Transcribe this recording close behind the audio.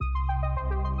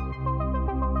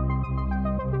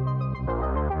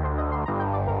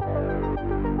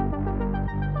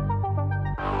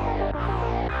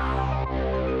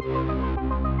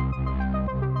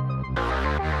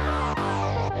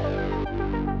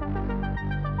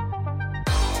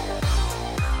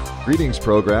Greetings,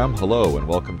 program. Hello, and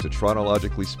welcome to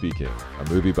Chronologically Speaking, a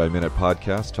movie-by-minute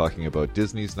podcast talking about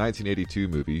Disney's 1982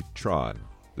 movie, Tron.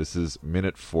 This is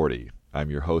Minute 40.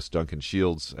 I'm your host, Duncan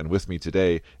Shields, and with me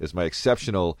today is my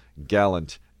exceptional,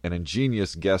 gallant, and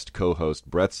ingenious guest co-host,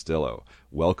 Brett Stillo.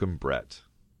 Welcome, Brett.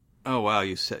 Oh, wow,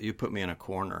 you put me in a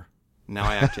corner. Now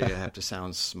I actually have to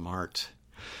sound smart.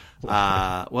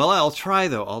 Well, I'll try,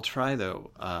 though.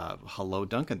 Hello,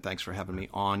 Duncan. Thanks for having me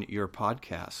on your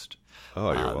podcast.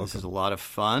 Oh, you're welcome. This is a lot of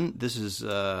fun. This is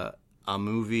a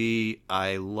movie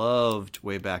I loved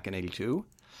way back in 82,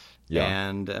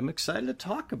 and I'm excited to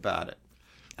talk about it.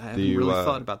 I haven't really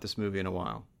thought about this movie in a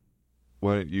while.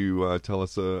 Why don't you tell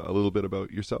us a little bit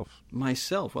about yourself?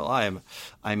 Myself? Well, I'm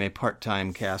a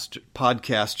part-time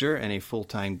podcaster and a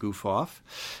full-time goof-off,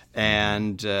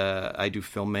 and I do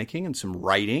filmmaking and some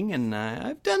writing, and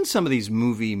I've done some of these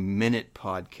movie minute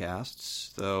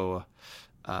podcasts, though.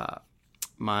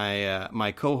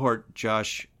 My cohort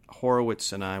Josh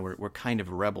Horowitz and I we're kind of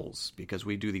rebels because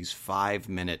we do these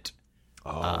 5-minute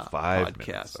podcasts.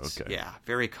 Minutes. Okay. Yeah,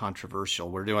 very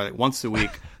controversial. We're doing it once a week,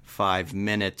 5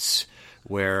 minutes,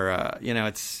 where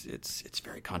it's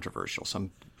very controversial.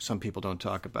 Some people don't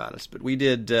talk about us, but we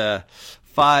did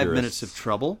 5 minutes of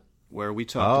trouble, where we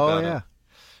talked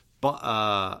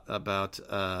about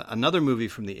another movie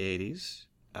from the 80s.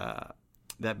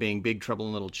 That being Big Trouble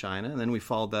in Little China. And then we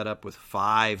followed that up with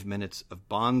 5 minutes of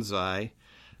Bonsai,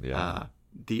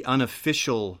 the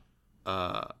unofficial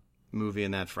movie in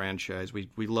that franchise.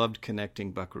 We loved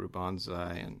connecting Buckaroo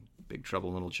Banzai and Big Trouble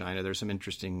in Little China. There's some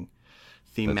interesting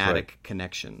thematic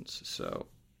connections. So,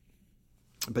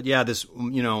 but yeah, this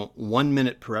 1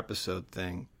 minute per episode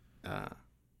thing,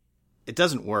 it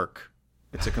doesn't work.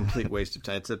 It's a complete waste of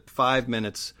time. It's 5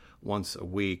 minutes once a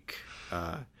week.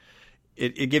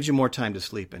 It gives you more time to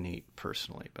sleep and eat,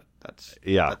 personally, but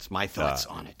that's my thoughts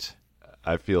on it.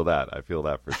 I feel that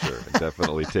for sure. It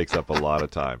definitely takes up a lot of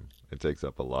time.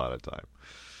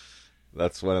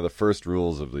 That's one of the first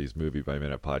rules of these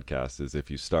movie-by-minute podcasts is if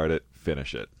you start it,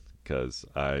 finish it. Because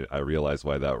I realize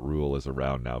why that rule is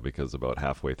around now, because about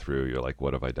halfway through, you're like,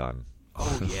 what have I done?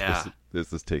 Oh, yeah.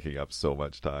 This is taking up so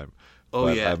much time. Oh,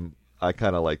 but yeah. I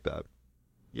kind of like that.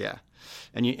 Yeah,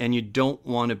 and you don't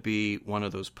want to be one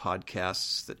of those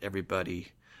podcasts that everybody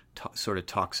sort of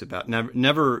talks about.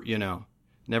 Never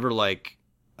like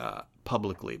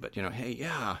publicly, but hey,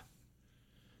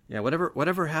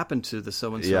 whatever happened to the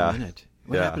so and so minute?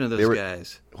 What happened to those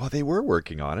guys? Well, they were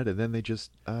working on it, and then they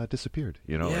just disappeared.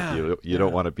 You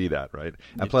don't want to be that, right?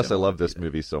 And plus, I love this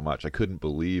movie so much. I couldn't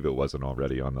believe it wasn't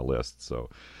already on the list. So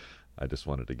I just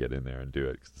wanted to get in there and do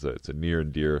it. It's a near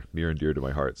and dear to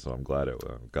my heart. So I'm glad I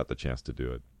got the chance to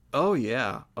do it. Oh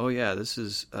yeah. This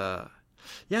is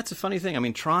it's a funny thing. I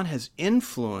mean, Tron has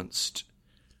influenced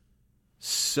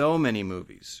so many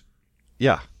movies.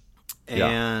 Yeah.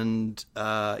 And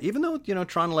even though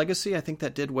Tron Legacy, I think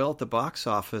that did well at the box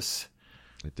office.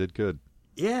 It did good.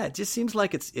 Yeah, it just seems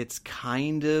like it's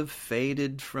kind of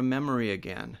faded from memory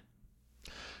again.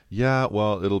 Yeah,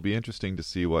 well, it'll be interesting to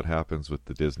see what happens with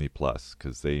the Disney Plus,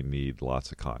 because they need lots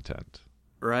of content.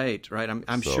 Right.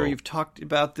 I'm sure you've talked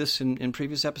about this in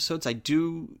previous episodes. I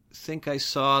do think I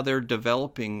saw they're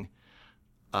developing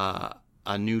a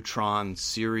new Tron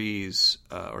series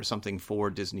or something for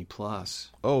Disney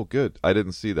Plus. Oh, good. I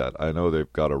didn't see that. I know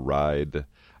they've got a ride.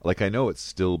 I know it's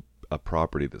still a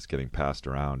property that's getting passed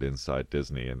around inside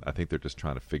Disney, and I think they're just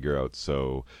trying to figure out,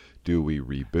 so do we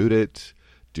reboot it?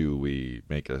 Do we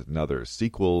make another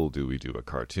sequel? Do we do a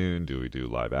cartoon? Do we do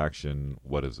live action?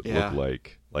 What does it look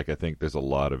like? I think there's a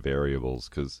lot of variables,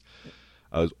 because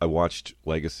I watched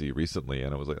Legacy recently,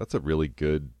 and I was like, that's a really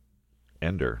good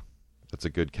ender. That's a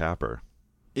good capper.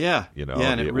 Yeah.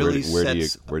 And it really where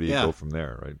do you go from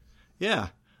there, right? Yeah.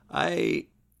 I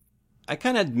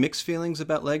kind of had mixed feelings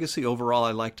about Legacy. Overall,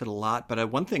 I liked it a lot, but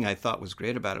one thing I thought was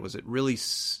great about it was it really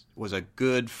was a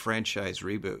good franchise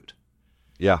reboot.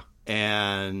 Yeah.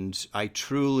 And I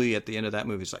truly, at the end of that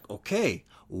movie, it's like, okay,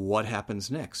 what happens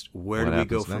next? Where do we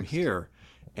go from here?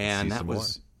 And that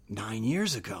was 9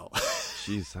 years ago.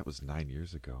 Jeez, that was 9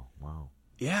 years ago. Wow.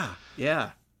 Yeah.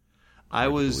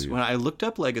 When I looked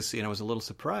up Legacy, and I was a little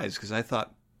surprised, because I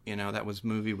thought, that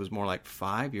movie was more like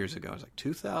 5 years ago. It was like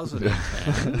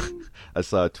 2010. I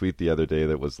saw a tweet the other day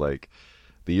that was like,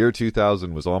 the year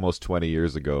 2000 was almost 20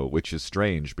 years ago, which is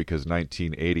strange because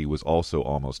 1980 was also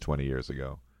almost 20 years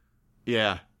ago.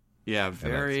 Yeah,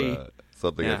 very.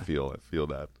 Something I feel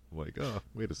that. I'm like, oh,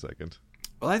 wait a second.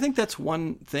 Well, I think that's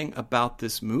one thing about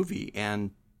this movie,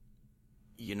 and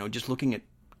just looking at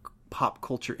pop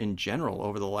culture in general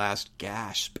over the last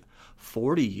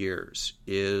 40 years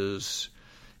is,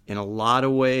 in a lot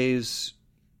of ways,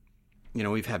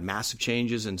 we've had massive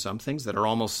changes in some things that are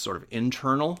almost sort of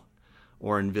internal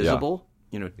or invisible.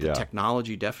 The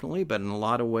technology definitely, but in a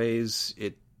lot of ways,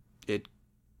 it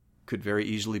could very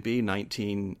easily be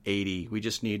 1980. We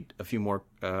just need a few more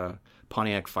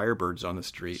Pontiac Firebirds on the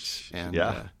streets, and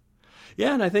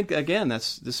and I think again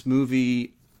that's this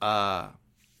movie.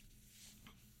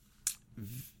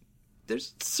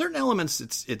 There's certain elements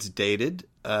it's dated.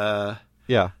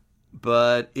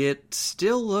 But it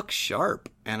still looks sharp.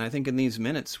 And I think in these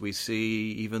minutes we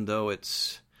see, even though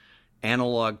it's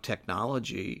analog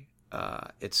technology,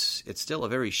 it's still a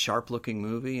very sharp-looking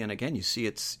movie. And again, you see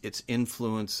its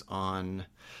influence on,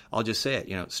 I'll just say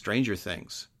it, Stranger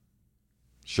Things.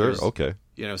 Sure, okay.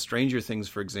 Stranger Things,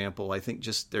 for example, I think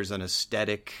just there's an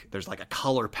aesthetic, there's like a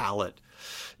color palette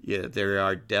they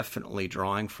are definitely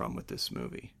drawing from with this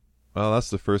movie. Well, that's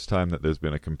the first time that there's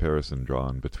been a comparison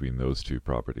drawn between those two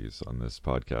properties on this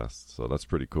podcast, so that's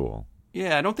pretty cool.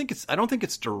 Yeah, I don't think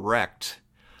it's direct.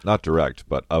 Not direct,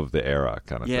 but of the era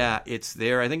kind of thing. Yeah, it's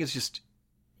there. I think it's just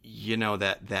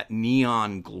that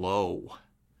neon glow.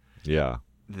 Yeah.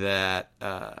 That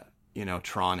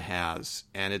Tron has,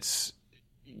 and it's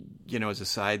as a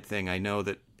side thing, I know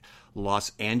that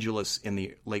Los Angeles in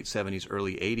the late 70s,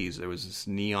 early 80s, there was this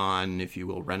neon, if you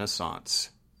will, renaissance.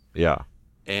 Yeah.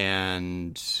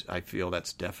 And I feel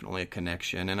that's definitely a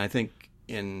connection. And I think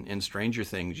in Stranger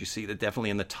Things, you see that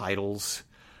definitely in the titles.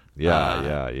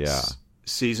 Yeah.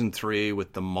 Season 3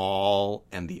 with the mall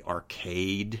and the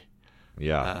arcade. Very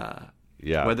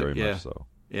much so.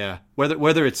 Yeah.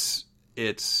 Whether it's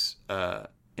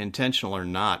intentional or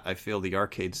not, I feel the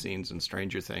arcade scenes in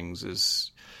Stranger Things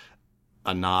is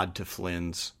a nod to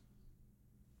Flynn's.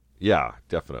 Yeah,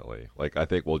 definitely. Like, I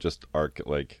think we'll just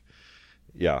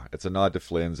it's a nod to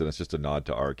Flynn's, and it's just a nod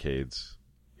to arcades.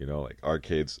 Like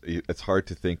arcades, it's hard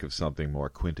to think of something more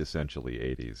quintessentially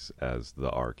 80s as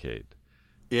the arcade.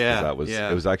 Yeah, it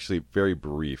was actually very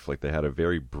brief. Like, they had a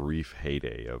very brief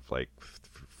heyday of like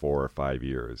 4 or 5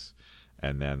 years,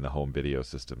 and then the home video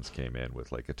systems came in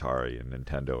with like Atari and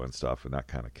Nintendo and stuff, and that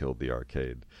kind of killed the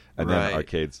arcade. And then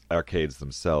arcades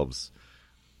themselves,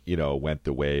 went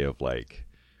the way of like,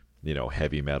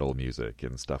 heavy metal music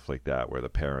and stuff like that, where the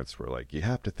parents were like, you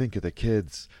have to think of the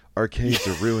kids. Arcades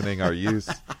are ruining our youth.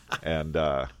 And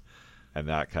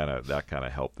that kind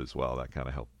of helped as well. That kind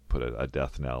of helped put a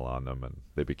death knell on them, and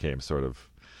they became sort of,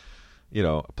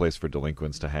 a place for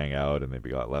delinquents to hang out, and they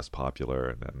got less popular,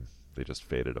 and then they just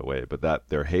faded away. But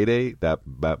their heyday, that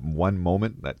one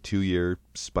moment, that 2-year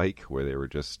spike where they were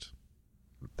just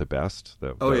the best.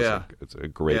 It's a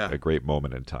great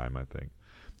moment in time, I think.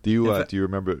 Do you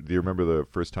remember the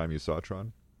first time you saw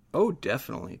Tron? Oh,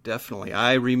 definitely.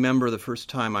 I remember the first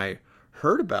time I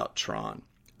heard about Tron.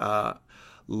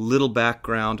 Little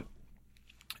background.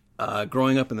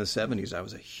 Growing up in the 70s, I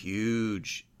was a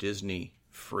huge Disney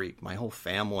freak. My whole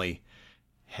family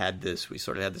had this. We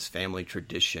sort of had this family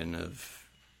tradition of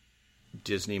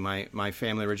Disney. My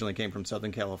family originally came from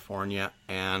Southern California,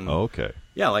 and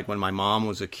like when my mom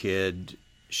was a kid,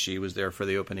 she was there for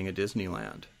the opening of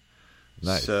Disneyland.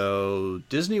 Nice. So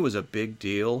Disney was a big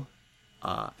deal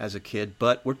as a kid,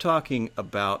 but we're talking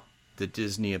about the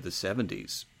Disney of the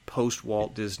 70s,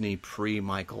 post-Walt Disney,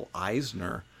 pre-Michael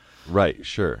Eisner. Right,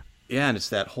 sure. Yeah, and it's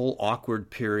that whole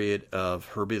awkward period of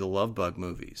Herbie the Love Bug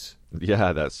movies.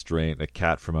 Yeah, that strange, a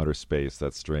cat from outer space,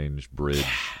 that strange bridge,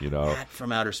 Cat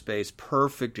from outer space,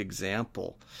 perfect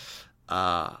example.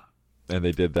 And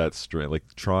they did that strange,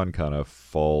 like Tron kind of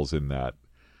falls in that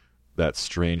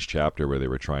strange chapter where they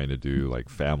were trying to do like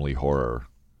family horror.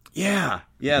 Yeah.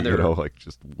 Like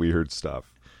just weird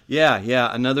stuff. Yeah.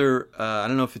 Another, I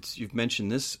don't know if you've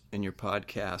mentioned this in your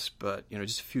podcast, but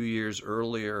just a few years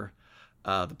earlier,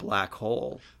 The Black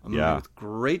Hole, a movie with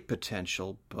great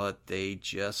potential, but they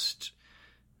just,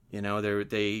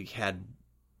 they had,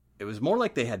 it was more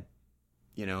like they had,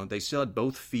 they still had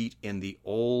both feet in the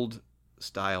old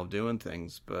style of doing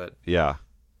things, but yeah,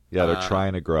 they're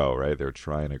trying to grow, right? They're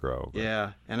trying to grow. But...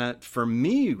 Yeah, and for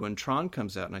me, when Tron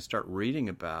comes out and I start reading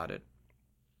about it,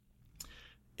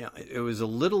 it was a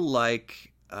little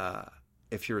like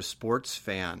if you're a sports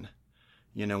fan,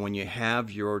 when you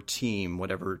have your team,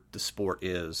 whatever the sport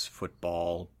is,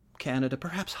 football, Canada,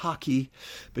 perhaps hockey,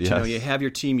 but you have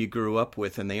your team you grew up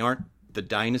with, and they aren't the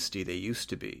dynasty they used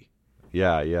to be.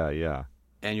 Yeah.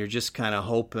 And you're just kind of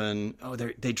hoping,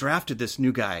 they drafted this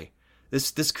new guy.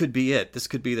 This could be it. This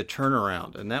could be the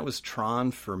turnaround. And that was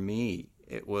Tron for me.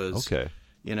 It was,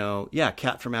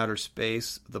 Cat from Outer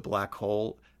Space, The Black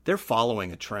Hole. They're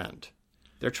following a trend.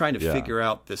 They're trying to figure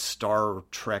out this Star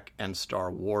Trek and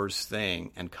Star Wars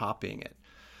thing and copying it.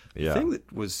 The thing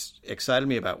that was excited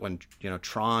me about when,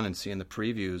 Tron and seeing the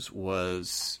previews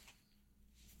was,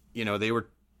 they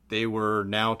were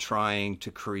now trying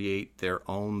to create their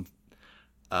own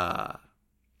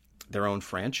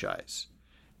franchise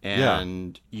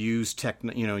and use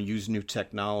new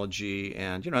technology.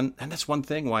 And, and that's one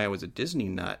thing why I was a Disney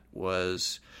nut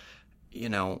was,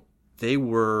 they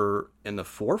were in the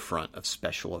forefront of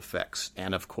special effects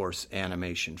and, of course,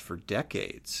 animation for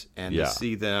decades. And to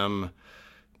see them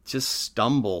just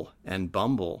stumble and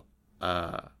bumble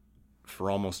for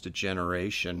almost a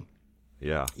generation.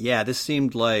 Yeah, this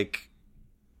seemed like,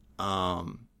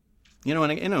 and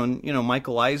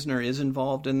Michael Eisner is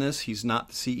involved in this. He's not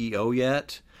the CEO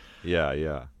yet.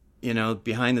 Yeah.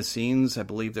 Behind the scenes, I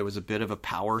believe there was a bit of a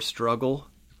power struggle.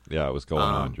 Yeah, it was going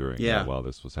on during while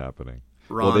this was happening.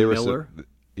 Ron Miller.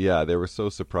 They were so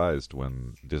surprised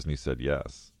when Disney said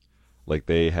yes. Like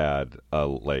they had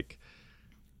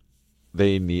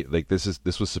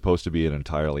this was supposed to be an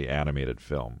entirely animated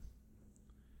film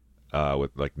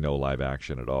with like no live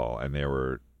action at all, and they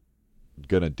were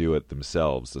gonna do it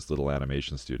themselves, this little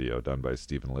animation studio done by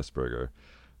Steven Lisberger,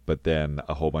 but then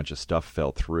a whole bunch of stuff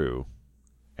fell through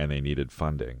and they needed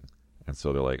funding, and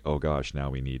so they're like, oh gosh, now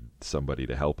we need somebody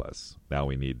to help us. Now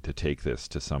we need to take this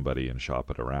to somebody and shop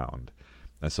it around.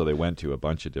 And so they went to a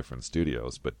bunch of different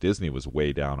studios, but Disney was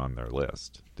way down on their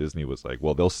list. Disney was like,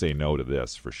 well, they'll say no to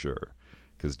this for sure,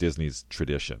 because Disney's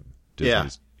tradition.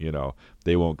 Disney's,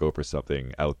 they won't go for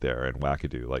something out there and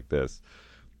wackadoo like this.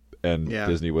 And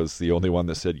Disney was the only one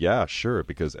that said, yeah, sure,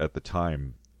 because at the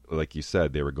time, like you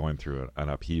said, they were going through an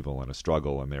upheaval and a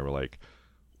struggle, and they were like,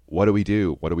 what do we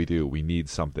do? What do we do? We need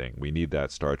something. We need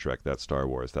that Star Trek, that Star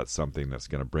Wars. That's something that's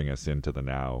going to bring us into the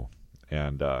now.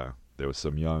 And there was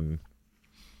some young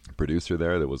producer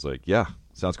there that was like, yeah,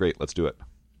 sounds great. Let's do it.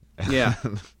 Yeah.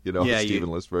 Steven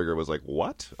Lisberger was like,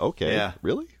 what? Okay.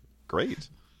 Really? Great.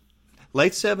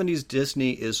 Late 70s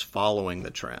Disney is following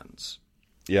the trends.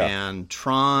 Yeah. And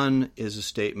Tron is a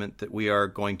statement that we are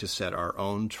going to set our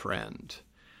own trend.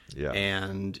 Yeah.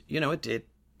 And,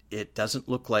 it doesn't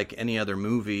look like any other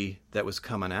movie that was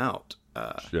coming out.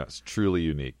 Yes, truly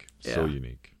unique. Yeah. So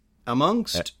unique.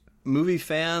 Amongst movie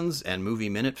fans and Movie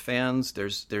Minute fans,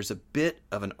 there's a bit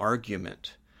of an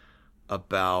argument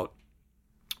about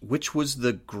which was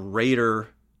the greater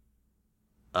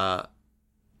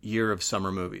year of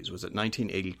summer movies. Was it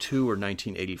 1982 or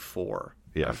 1984?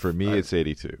 Yeah, for me it's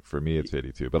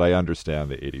 82. But I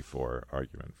understand the 84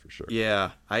 argument for sure.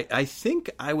 Yeah, I think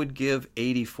I would give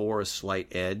 84 a slight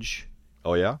edge.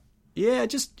 Oh, yeah? Yeah,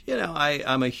 just,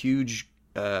 I'm a huge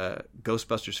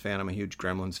Ghostbusters fan. I'm a huge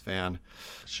Gremlins fan.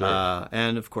 Sure.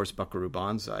 And, of course, Buckaroo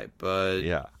Banzai. But,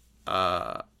 yeah.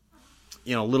 A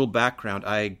little background.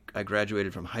 I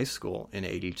graduated from high school in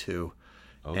 82.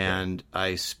 Okay. And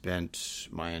I spent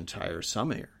my entire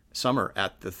summer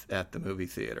at the movie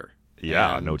theater.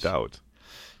 Yeah, and, no doubt.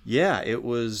 Yeah, it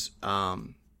was.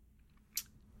 And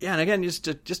again, just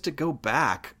to go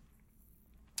back,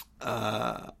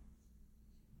 when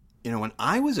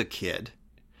I was a kid,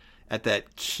 at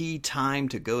that key time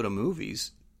to go to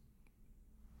movies,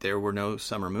 there were no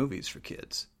summer movies for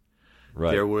kids.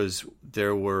 Right.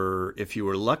 There were, if you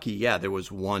were lucky, there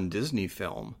was one Disney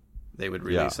film they would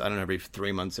release. I don't know, every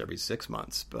 3 months, every 6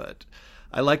 months. But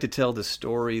I like to tell the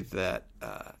story that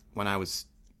when I was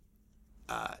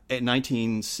in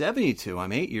 1972,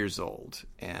 I'm 8 years old,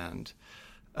 and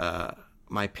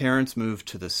my parents moved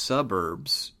to the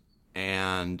suburbs,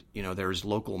 and there's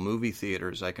local movie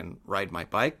theaters. I can ride my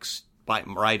bike,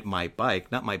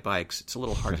 not my bikes. It's a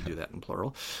little hard to do that in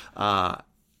plural.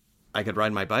 I could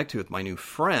ride my bike to with my new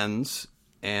friends,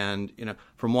 and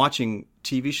from watching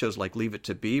TV shows like Leave It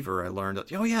to Beaver, I learned that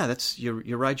that's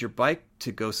you ride your bike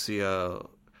to go see a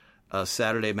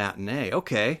Saturday matinee.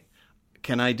 Okay.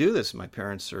 Can I do this? My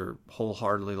parents are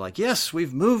wholeheartedly like, yes,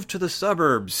 we've moved to the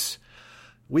suburbs.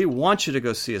 We want you to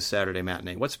go see a Saturday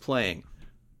matinee. What's playing?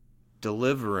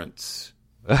 Deliverance.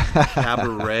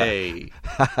 Cabaret.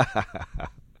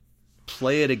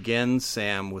 Play It Again,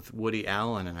 Sam, with Woody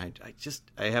Allen. And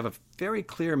I have a very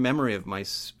clear memory of my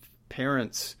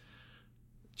parents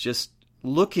just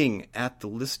looking at the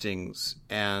listings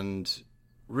and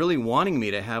really wanting me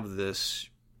to have this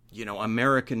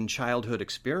American childhood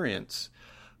experience,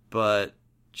 but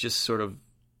just sort of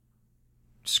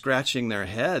scratching their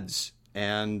heads.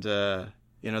 And, the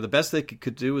best they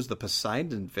could do was the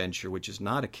Poseidon Adventure, which is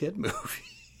not a kid movie.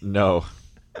 No.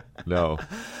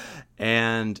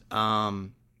 And,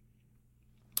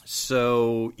 that's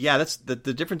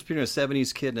the difference between a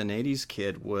 70s kid and an 80s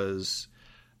kid was,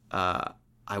 I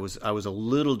was a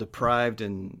little deprived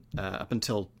up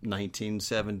until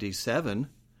 1977.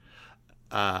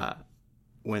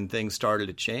 when things started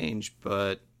to change.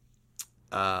 But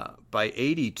by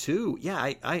 82,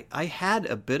 yeah, I had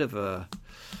a bit of a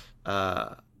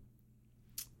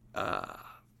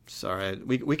sorry,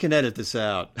 we can edit this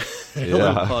out.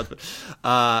 Yeah.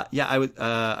 Yeah,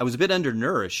 I was a bit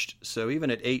undernourished. So even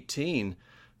at 18,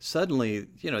 suddenly,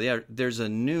 there's a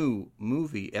new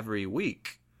movie every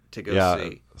week to go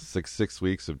see. 6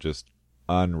 weeks of just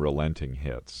unrelenting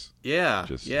hits. Yeah,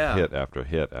 just yeah. hit after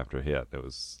hit after hit. It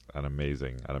was an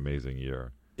amazing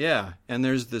year. Yeah, and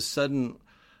there's this sudden,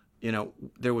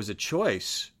 there was a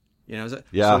choice. Yeah.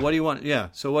 So what do you want? Yeah.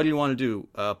 So what do you want to do?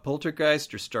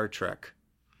 Poltergeist or Star Trek?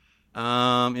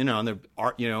 And they're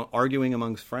arguing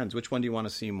amongst friends. Which one do you want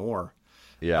to see more?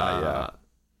 Yeah.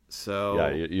 So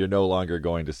yeah, you're no longer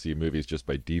going to see movies just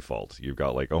by default. You've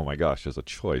got like, oh my gosh, there's a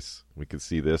choice. We could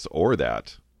see this or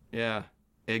that. Yeah,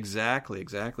 exactly.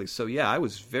 So yeah, I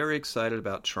was very excited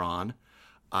about Tron.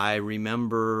 I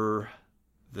remember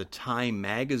the Time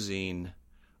magazine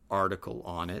article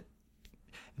on it.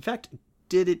 In fact,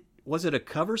 was it a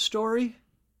cover story?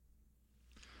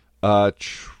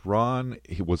 Tron,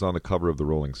 he was on the cover of the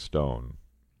Rolling Stone.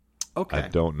 Okay. I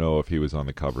don't know if he was on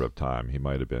the cover of Time. He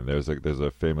might have been. There's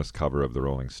a famous cover of the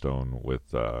Rolling Stone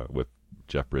with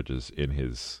Jeff Bridges in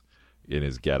his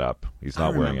getup. He's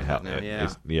not wearing a helmet.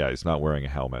 He's not wearing a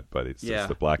helmet, but it's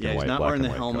the black and white. He's not black wearing and the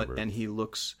white helmet, cover. and he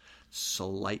looks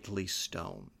slightly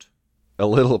stoned. A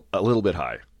little bit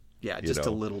high. Yeah, just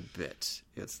a little bit.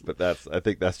 But I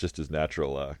think that's just his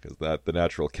natural, because the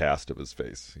natural cast of his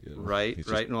face. Right, He's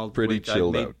right. Just pretty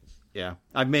chilled out. Yeah,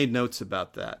 I've made notes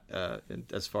about that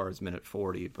as far as minute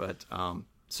 40. But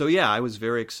so yeah, I was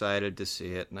very excited to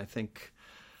see it, and I think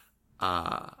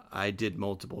I did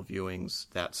multiple viewings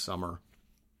that summer.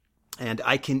 And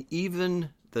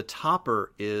the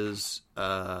topper is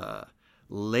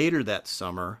later that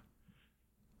summer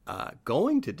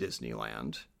going to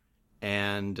Disneyland.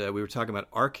 And we were talking about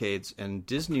arcades, and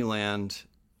Disneyland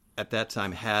at that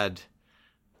time had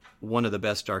one of the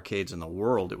best arcades in the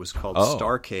world. It was called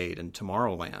Starcade in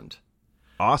Tomorrowland.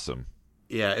 Awesome.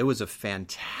 Yeah, it was a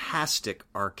fantastic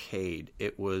arcade.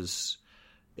 It was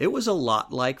a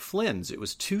lot like Flynn's. It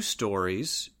was 2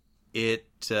 stories. It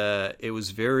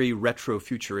was very retro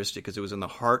futuristic because it was in the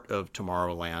heart of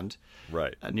Tomorrowland,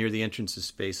 right, near the entrance to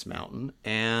Space Mountain.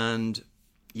 And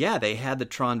yeah, they had the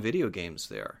Tron video games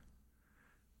there.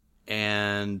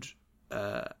 And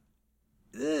the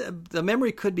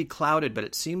memory could be clouded, but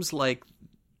it seems like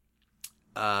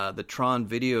the Tron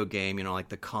video game, like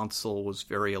the console was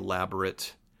very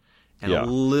elaborate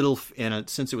and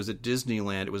since it was at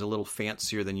Disneyland, it was a little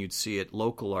fancier than you'd see at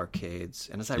local arcades.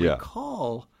 And as I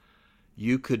recall,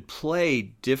 you could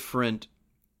play different,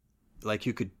 like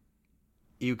you could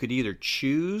either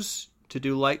choose to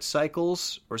do light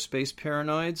cycles or space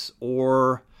paranoids,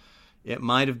 or it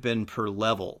might have been per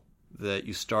level. That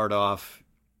you start off,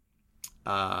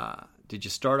 did you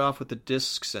start off with the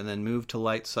discs and then move to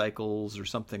light cycles or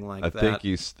something like that? I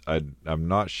think I'm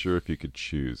not sure if you could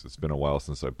choose. It's been a while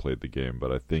since I played the game,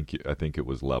 but I think it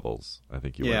was levels. I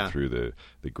think you went through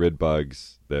the grid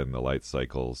bugs, then the light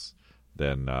cycles,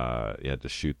 then you had to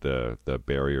shoot the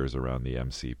barriers around the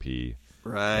MCP.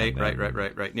 Right.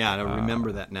 Yeah, I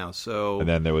remember that now. So, and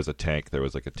then there was a tank. There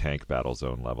was like a tank battle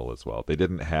zone level as well. They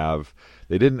didn't have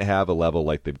a level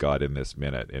like they've got in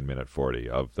minute 40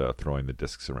 of the throwing the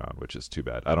discs around, which is too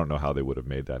bad. I don't know how they would have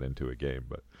made that into a game,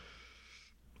 but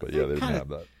yeah, they didn't have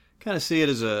that. Kind of see it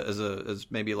as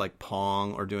maybe like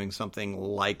Pong or doing something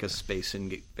like a Space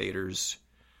Invaders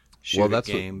shoot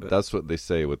game. That's what they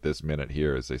say with this minute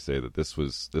here. Is they say that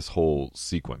this whole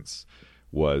sequence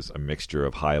was a mixture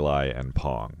of Hi-Li and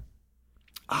Pong.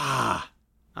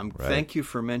 Thank you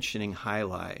for mentioning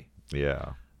Hi-Li.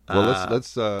 Yeah. Well,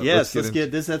 let's get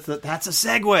this. That's a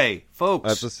segue, folks.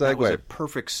 That's a segue. That was a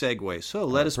perfect segue. So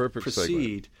let us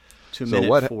proceed to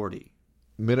minute 40.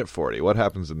 Minute 40. What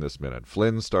happens in this minute?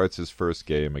 Flynn starts his first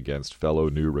game against fellow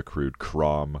new recruit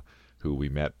Crom, who we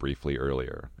met briefly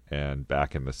earlier. And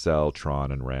back in the cell, Tron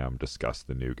and Ram discuss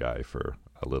the new guy for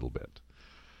a little bit.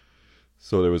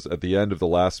 So there was, at the end of the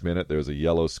last minute, there was a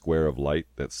yellow square of light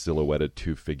that silhouetted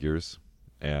 2 figures,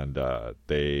 and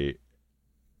the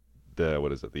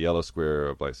yellow square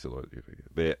of light silhouetted.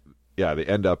 They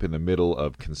end up in the middle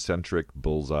of concentric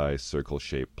bullseye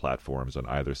circle-shaped platforms on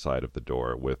either side of the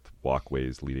door with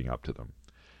walkways leading up to them.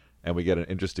 And we get an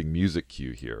interesting music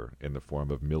cue here in the form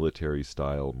of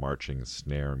military-style marching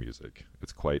snare music.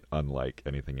 It's quite unlike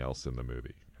anything else in the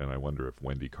movie. And I wonder if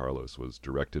Wendy Carlos was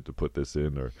directed to put this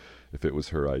in or if it was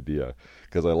her idea.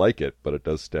 Because I like it, but it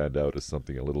does stand out as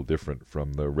something a little different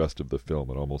from the rest of the film.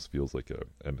 It almost feels like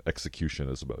an execution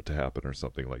is about to happen or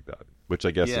something like that, which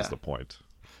I guess is the point.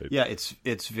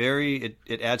 It's very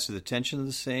it adds to the tension of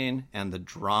the scene and the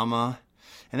drama.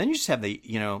 And then you just have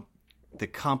the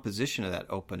composition of that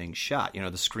opening shot.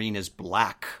 The screen is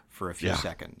black for a few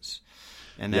seconds.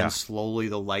 And then slowly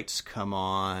the lights come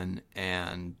on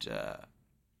and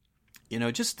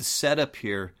just the setup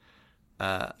here.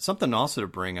 Something also to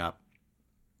bring up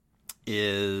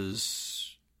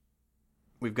is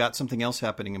we've got something else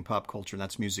happening in pop culture, and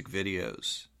that's music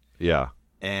videos. Yeah.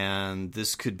 And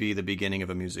this could be the beginning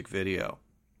of a music video.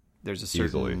 There's a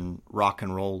certain rock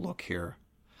and roll look here.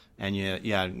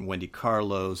 And Wendy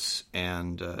Carlos,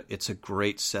 and it's a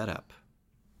great setup.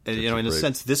 And, in a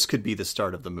sense, this could be the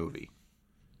start of the movie.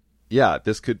 Yeah,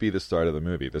 this could be the start of the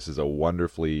movie. This is a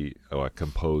wonderfully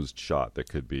composed shot that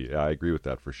could be. I agree with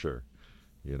that for sure.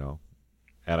 And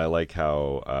I like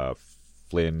how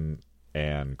Flynn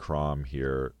and Crom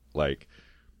here, like,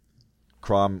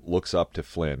 Crom looks up to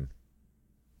Flynn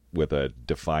with a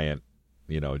defiant,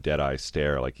 dead-eye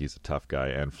stare, like he's a tough guy,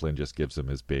 and Flynn just gives him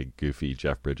his big, goofy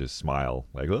Jeff Bridges smile,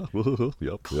 like,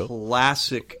 yep.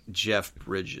 Classic Jeff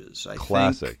Bridges. I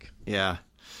Classic. think. Yeah.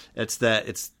 It's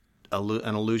an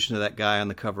allusion to that guy on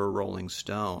the cover of Rolling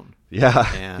Stone.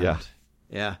 Yeah.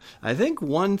 Yeah. I think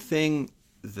one thing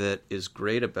that is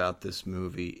great about this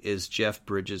movie is Jeff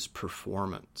Bridges'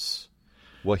 performance.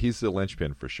 Well, he's the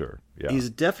linchpin for sure. Yeah, he's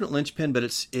a definite linchpin, but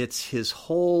it's his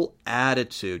whole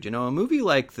attitude. A movie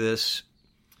like this,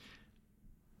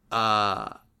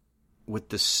 with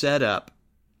the setup,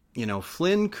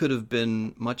 Flynn could have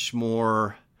been much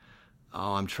more.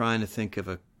 Oh, I'm trying to think of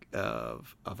a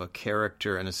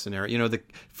character and a scenario.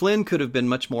 Flynn could have been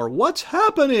much more. What's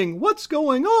happening? What's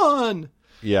going on?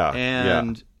 Yeah,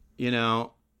 and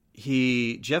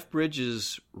Jeff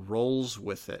Bridges rolls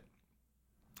with it.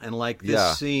 And like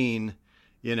this scene,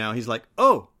 he's like,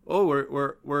 oh,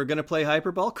 we're gonna play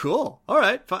hyperball. Cool, all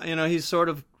right, fine. He's sort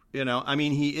of,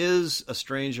 he is a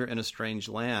stranger in a strange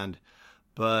land,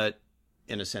 but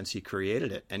in a sense, he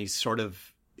created it, and he's sort of,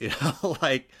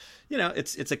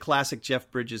 it's a classic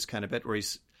Jeff Bridges kind of bit where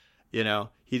he's,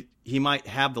 he might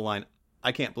have the line,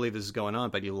 I can't believe this is going on,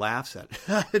 but he laughs at it.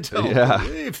 I don't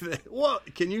believe that.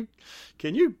 What can you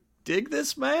dig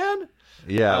this, man?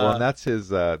 Yeah, well, and that's his.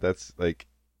 That's like.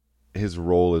 His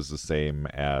role is the same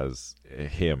as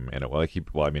him, and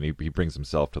he brings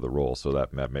himself to the role, so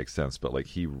that makes sense. But like,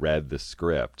 he read the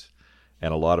script,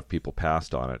 and a lot of people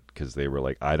passed on it because they were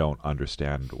like, "I don't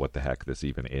understand what the heck this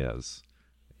even is."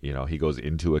 He goes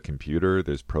into a computer.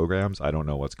 There's programs. I don't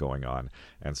know what's going on,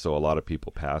 and so a lot of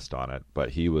people passed on it.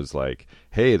 But he was like,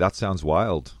 "Hey, that sounds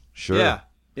wild. Sure."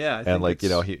 Yeah. And like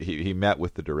he met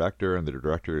with the director, and the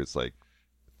director is like,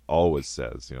 always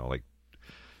says, like.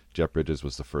 Jeff Bridges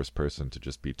was the first person to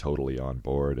just be totally on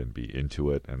board and be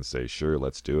into it and say, "Sure,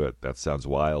 let's do it. That sounds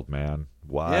wild, man.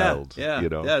 Wild." Yeah.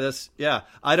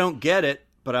 I don't get it,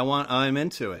 but I'm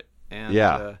into it.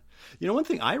 And one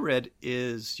thing I read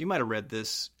is, you might have read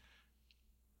this.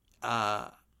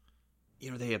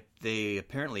 They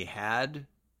apparently had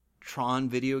Tron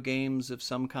video games of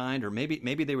some kind, or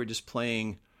maybe they were just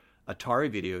playing Atari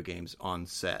video games on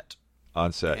set.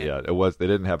 On set, it was. They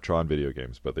didn't have Tron video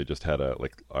games, but they just had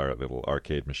our little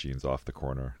arcade machines off the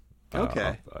corner,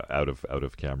 out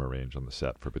of camera range on the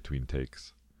set for between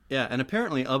takes. Yeah, and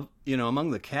apparently,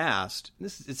 among the cast,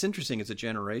 it's interesting. It's a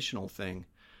generational thing,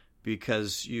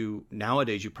 because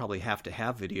nowadays you probably have to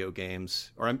have video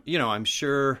games, or I'm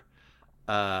sure,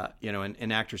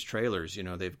 in actors' trailers,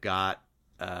 they've got.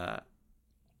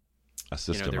 A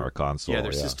system or a console. Yeah,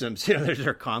 their systems.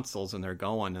 They're consoles, and they're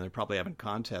going, and they're probably having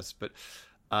contests. But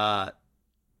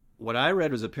what I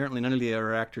read was apparently none of the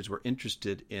other actors were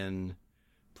interested in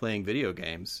playing video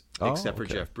games, except for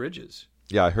Jeff Bridges.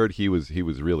 Yeah, I heard he was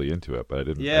really into it, but I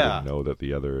didn't know that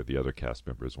the other cast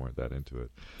members weren't that into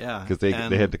it. Yeah, because they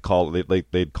had to call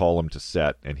they'd call him to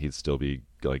set, and he'd still be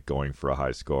like going for a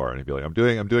high score, and he'd be like, I'm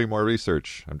doing more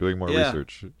research. I'm doing more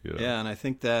research. Yeah, and I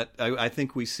think that I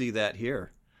think we see that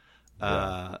here.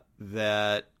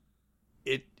 That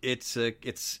it's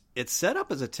set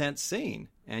up as a tense scene,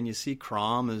 and you see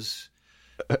Crom is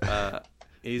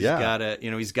he's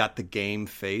got the game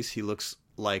face. He looks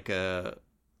like a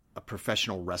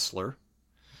professional wrestler.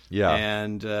 Yeah,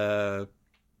 and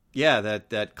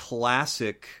that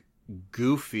classic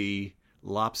goofy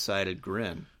lopsided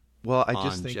grin. Well, I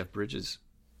just think Jeff Bridges,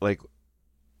 like,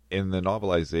 in the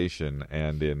novelization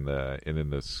and in the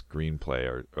screenplay,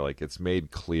 or like it's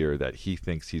made clear that he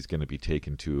thinks he's going to be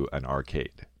taken to an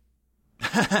arcade.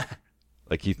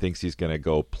 Like he thinks he's going to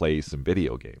go play some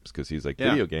video games because he's like,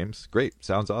 video games, great,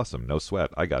 sounds awesome, no sweat,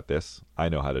 I got this, I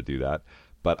know how to do that.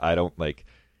 But I don't like,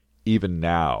 even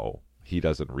now he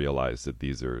doesn't realize that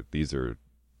these are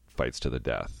fights to the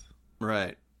death.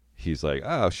 Right. He's like,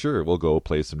 sure, we'll go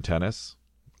play some tennis.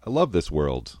 I love this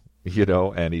world, you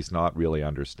know, and he's not really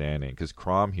understanding because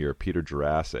Crom here, Peter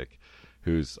Jurasik,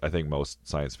 who's, I think most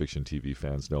science fiction TV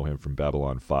fans know him from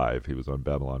Babylon 5. He was on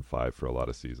Babylon 5 for a lot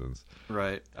of seasons.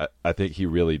 Right. I think he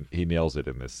nails it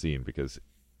in this scene because,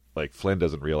 like, Flynn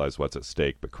doesn't realize what's at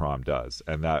stake, but Crom does.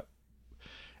 And that,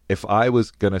 if I was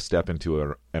going to step into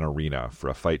an arena for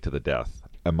a fight to the death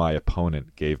and my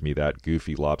opponent gave me that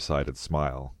goofy, lopsided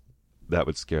smile, that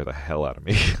would scare the hell out of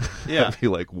me. Yeah. I'd be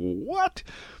like, what?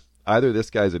 Either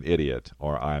this guy's an idiot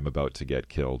or I'm about to get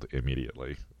killed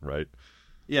immediately, right?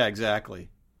 Yeah, exactly.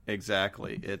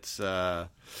 It's, because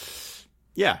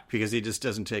he just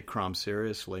doesn't take Crom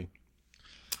seriously.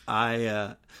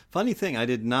 Funny thing, I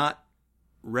did not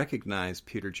recognize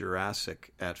Peter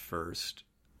Jurasik at first.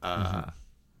 I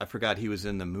forgot he was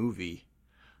in the movie.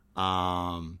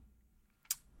 And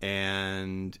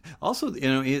also, you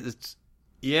know,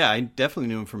 I definitely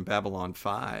knew him from Babylon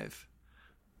 5.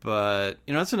 But,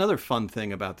 you know, that's another fun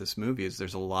thing about this movie is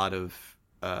there's a lot of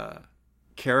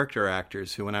character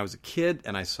actors who, when I was a kid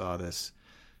and I saw this,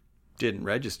 didn't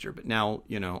register. But now,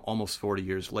 you know, almost 40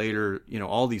 years later, you know,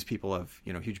 all these people have,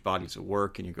 you know, huge bodies of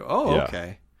work, and you go,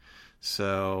 okay.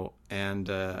 So, and,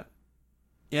 and,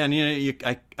 you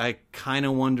know, I kind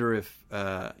of wonder if,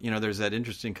 you know, there's that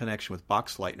interesting connection with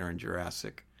Boxleitner and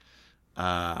Jurassic.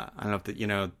 I don't know if that, you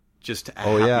know, just a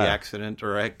happy accident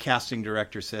or a casting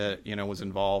director said, you know, was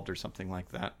involved or something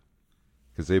like that.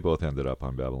 Because they both ended up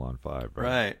on Babylon 5,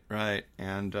 right? Right.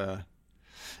 And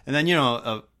then, you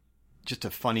know, just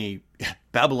a funny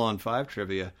Babylon 5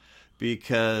 trivia,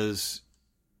 because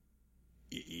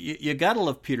you gotta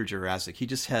love Peter Jurasik. He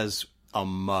just has a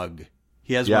mug.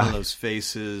 He has one of those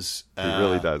faces. He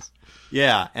really does.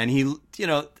 Yeah, and he, you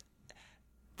know,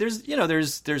 there's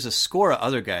a score of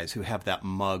other guys who have that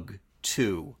mug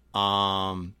too.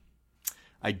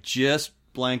 I just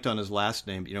blanked on his last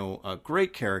name. You know, a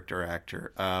great character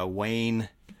actor, Wayne,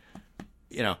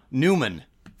 you know, Newman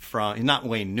not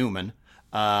Wayne Newman,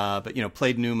 but you know,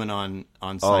 played Newman on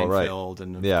Seinfeld,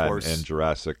 and of course, and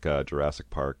Jurassic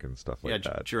Park and stuff like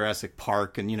that. Jurassic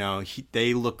Park, and you know,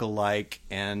 they look alike,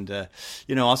 and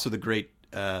you know, also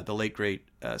the late great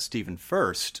Stephen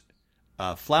Furst,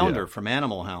 Flounder from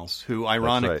Animal House, who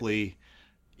ironically,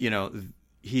 you know,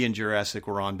 he and Jurassic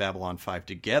were on Babylon 5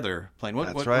 together playing. Were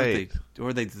they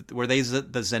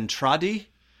the Zentradi?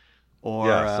 Or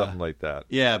something like that.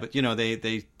 Yeah, but you know, they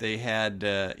had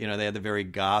you know, they had the very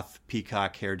goth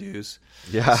peacock hairdos.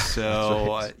 Yeah. So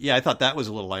right. I thought that was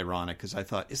a little ironic because I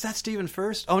thought, is that Stephen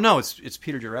Furst? Oh no, it's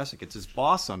Peter Jurasik. It's his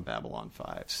boss on Babylon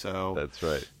 5. So that's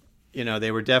right. You know,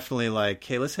 they were definitely like,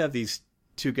 hey, let's have these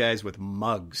two guys with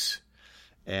mugs,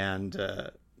 and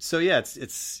so yeah,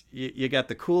 it's you got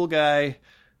the cool guy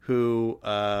who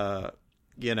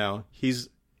you know, he's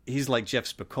like Jeff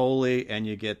Spicoli, and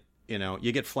you get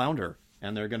Flounder,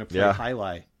 and they're going to play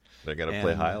High-Lie. They're going to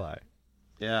play High-Lie.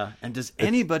 Yeah. And does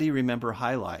anybody remember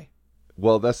High-Lie?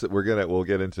 Well, we'll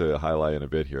get into High-Lie in a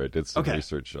bit here. I did some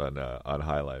research on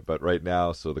High-Lie, but right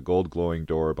now, so the gold glowing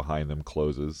door behind them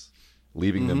closes,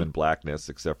 leaving them in blackness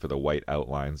except for the white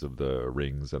outlines of the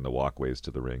rings and the walkways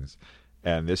to the rings.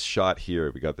 And this shot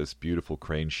here, we got this beautiful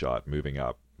crane shot moving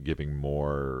up, giving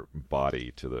more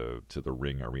body to the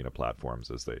ring arena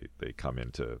platforms as they come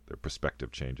into their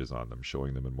perspective changes on them,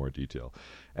 showing them in more detail.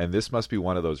 And this must be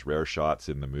one of those rare shots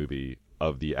in the movie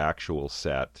of the actual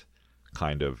set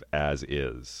kind of as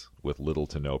is, with little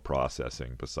to no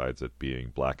processing besides it being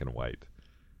black and white.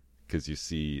 Because you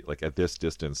see, like, at this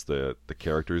distance, the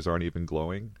characters aren't even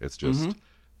glowing. It's just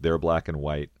they're black and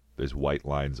white. There's white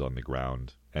lines on the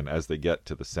ground. And as they get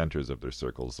to the centers of their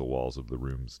circles, the walls of the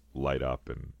rooms light up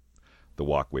and the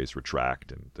walkways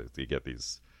retract, and you get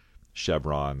these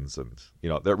chevrons. And, you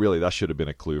know, that should have been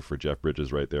a clue for Jeff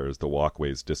Bridges right there, as the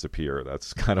walkways disappear.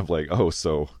 That's kind of like, oh,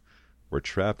 so we're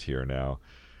trapped here now.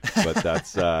 But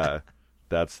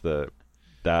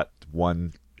that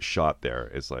one shot there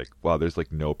is like, wow, there's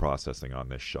like no processing on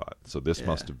this shot. So this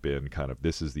must have been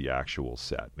this is the actual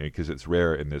set, because it's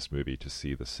rare in this movie to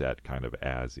see the set kind of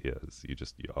as is. You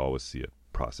always see it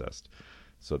processed.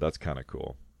 So that's kind of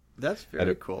cool. That's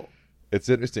very cool. It's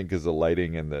interesting because the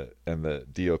lighting and the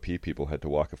DOP people had to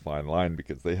walk a fine line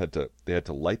because they had to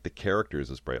light the characters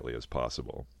as brightly as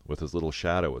possible with as little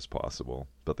shadow as possible,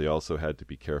 but they also had to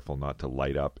be careful not to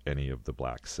light up any of the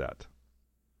black set.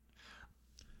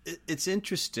 It's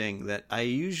interesting that I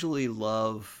usually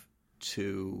love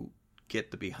to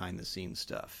get the behind the scenes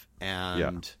stuff,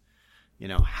 and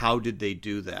how did they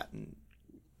do that, and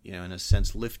in a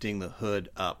sense lifting the hood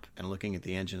up and looking at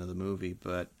the engine of the movie.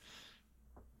 But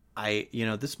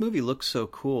this movie looks so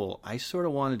cool. I sort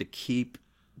of wanted to keep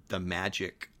the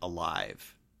magic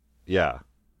alive. Yeah.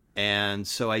 And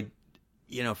so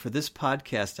for this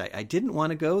podcast, I didn't want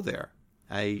to go there.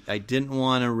 I didn't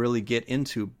want to really get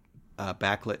into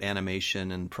backlit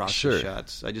animation and process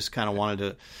shots. I just kind of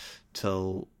wanted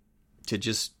to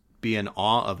just be in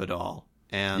awe of it all.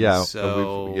 And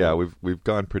we've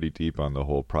gone pretty deep on the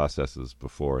whole processes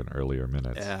before in earlier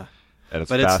minutes. Yeah. And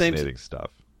it's fascinating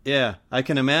stuff. Yeah, I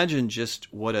can imagine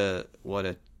just what a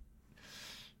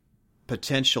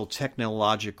potential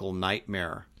technological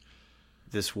nightmare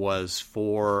this was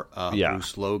for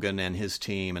Bruce Logan and his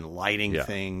team, and lighting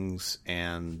things,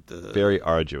 and very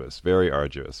arduous, really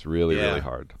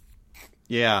hard.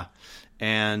 Yeah,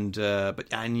 and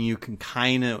you can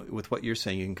kind of, with what you're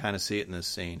saying, you can kind of see it in this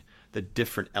scene, the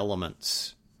different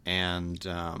elements, and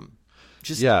I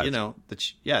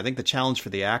think the challenge for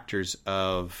the actors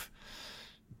of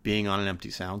being on an empty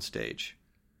soundstage.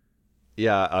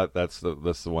 Yeah, that's the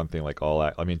one thing. Like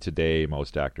today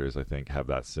most actors I think have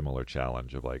that similar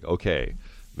challenge of like, okay,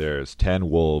 there's 10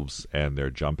 wolves and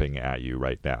they're jumping at you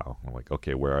right now. I'm like,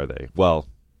 okay, where are they? Well,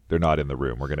 they're not in the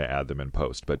room. We're going to add them in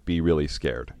post, but be really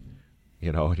scared.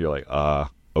 You're like,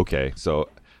 okay. So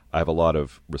I have a lot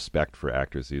of respect for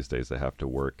actors these days that have to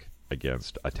work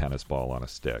against a tennis ball on a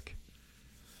stick.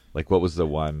 Like, what was the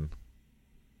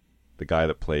guy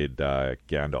that played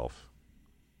Gandalf?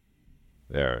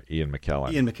 There, Ian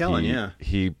McKellen.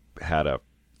 He had a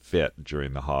fit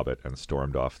during The Hobbit and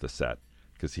stormed off the set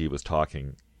because he was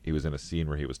in a scene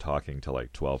where he was talking to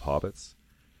like 12 hobbits,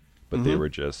 but they were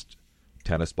just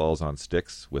tennis balls on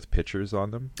sticks with pictures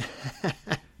on them.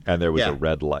 And there was a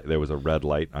red light. There was a red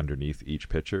light underneath each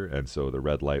picture, and so the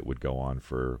red light would go on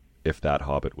for if that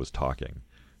hobbit was talking.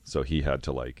 So he had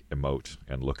to like emote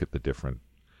and look at the different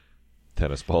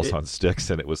tennis balls on sticks,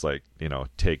 and it was like,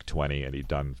 take 20, and he'd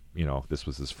done, this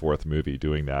was his 4th movie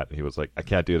doing that, and he was like, I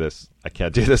can't do this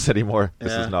anymore.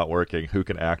 This is not working. Who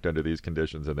can act under these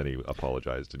conditions? And then he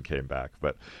apologized and came back.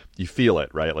 But you feel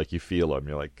it, right? Like, you feel him.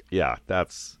 You're like,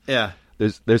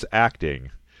 there's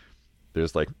acting,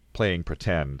 there's like playing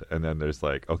pretend, and then there's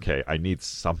like, okay, I need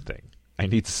something.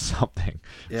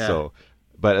 So,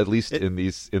 but at least in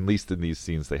these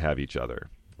scenes they have each other,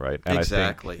 right? And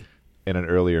exactly. I think in an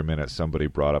earlier minute, somebody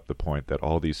brought up the point that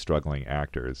all these struggling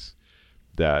actors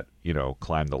that,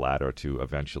 climb the ladder to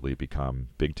eventually become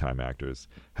big-time actors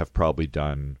have probably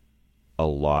done a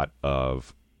lot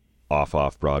of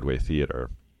off-Broadway theater.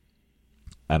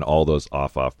 And all those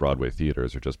off-Broadway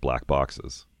theaters are just black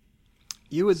boxes.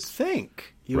 You would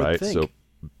think. Right? So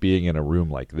being in a room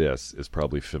like this is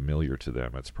probably familiar to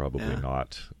them. It's probably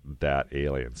not that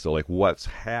alien. So, like, what's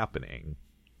happening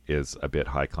is a bit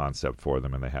high concept for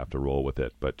them, and they have to roll with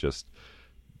it. But just,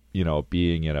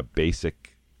 being in a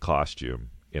basic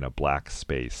costume in a black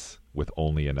space with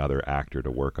only another actor to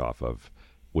work off of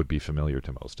would be familiar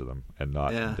to most of them, and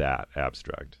not that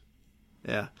abstract.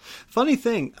 Yeah. Funny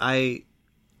thing, I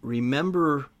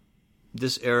remember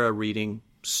this era reading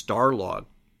Starlog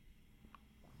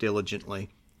diligently,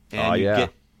 and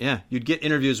you'd get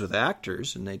interviews with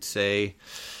actors, and they'd say,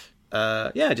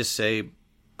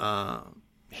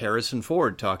 Harrison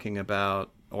Ford talking about,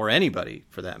 or anybody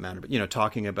for that matter, but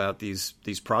talking about these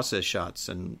process shots,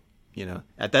 and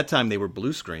at that time they were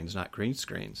blue screens, not green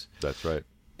screens. That's right.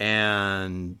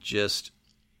 And just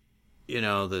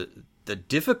the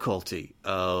difficulty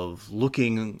of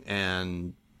looking,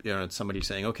 and somebody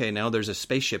saying, okay, now there's a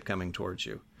spaceship coming towards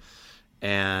you,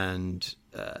 and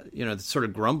sort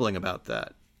of grumbling about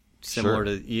that, similar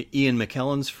to Ian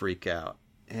McKellen's Freak Out.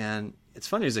 And it's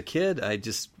funny, as a kid, I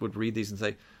just would read these and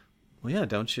say, well, yeah,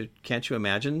 can't you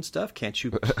imagine stuff? Can't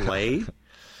you play?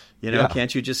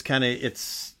 Can't you just kind of,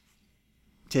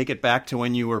 take it back to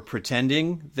when you were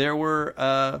pretending there were,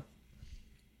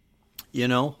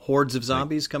 hordes of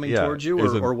zombies coming towards you,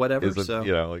 or whatever.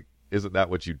 Isn't that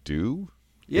what you do?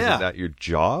 Yeah. Isn't that your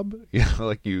job?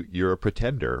 You're a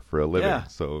pretender for a living,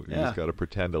 so you just got to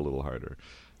pretend a little harder.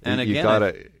 And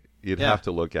again, you'd have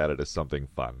to look at it as something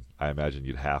fun. I imagine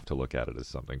you'd have to look at it as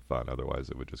something fun, otherwise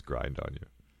it would just grind on you.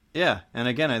 Yeah, and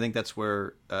again, I think that's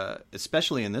where,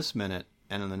 especially in this minute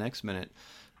and in the next minute,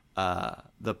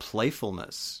 the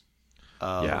playfulness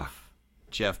of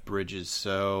Jeff Bridges.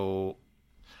 So,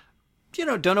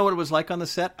 don't know what it was like on the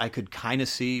set. I could kind of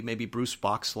see maybe Bruce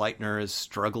Boxleitner is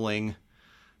struggling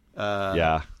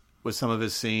with some of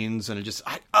his scenes, and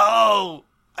I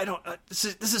don't. This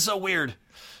is so weird.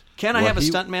 Can I have a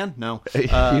stuntman? No.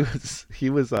 He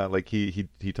was like he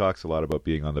talks a lot about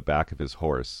being on the back of his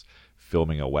horse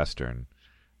filming a Western,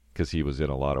 because he was in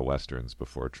a lot of Westerns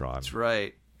before Tron. That's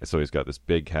right. And so he's got this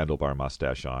big handlebar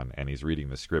mustache on, and he's reading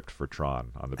the script for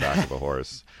Tron on the back of a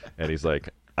horse. And he's like,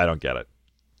 I don't get it.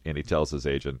 And he tells his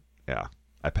agent, yeah,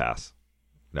 I pass.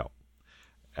 No.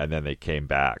 And then they came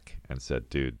back and said,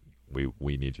 dude,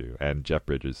 we need you. And Jeff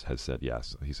Bridges has said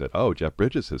yes. He said, oh, Jeff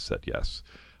Bridges has said yes.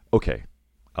 Okay,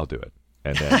 I'll do it.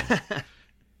 And then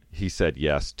he said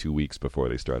yes 2 weeks before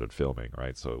they started filming,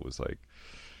 right? So it was like,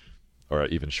 or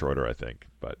even shorter, I think.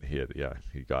 But he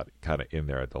got kind of in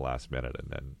there at the last minute, and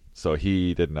then so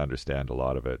he didn't understand a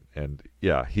lot of it. And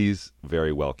yeah, he's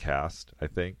very well cast, I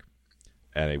think,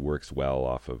 and it works well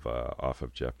off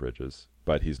of Jeff Bridges.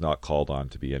 But he's not called on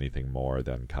to be anything more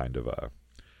than kind of a,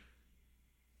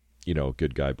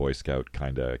 good guy Boy Scout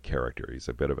kind of character. He's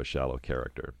a bit of a shallow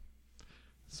character.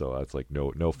 So that's like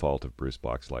no fault of Bruce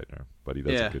Boxleitner, but he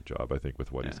does a good job, I think,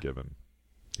 with what he's given.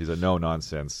 He's a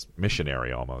no-nonsense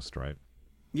missionary almost, right?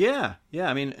 Yeah.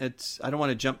 I mean, I don't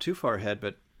want to jump too far ahead,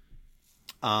 but,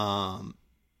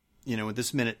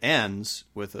 this minute ends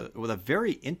with a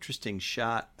very interesting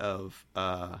shot of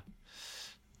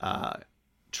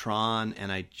Tron,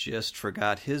 and I just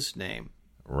forgot his name.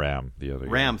 Ram, the other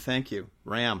guy. Ram, thank you.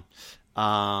 Ram.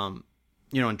 And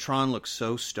Tron looks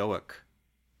so stoic.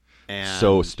 And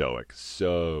so stoic,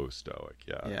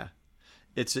 yeah. Yeah.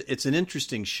 It's an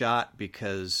interesting shot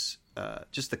because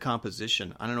just the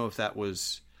composition. I don't know if that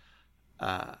was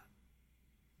a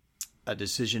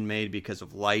decision made because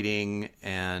of lighting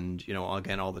and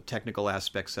again all the technical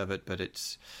aspects of it, but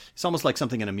it's almost like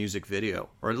something in a music video,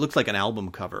 or it looks like an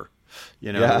album cover.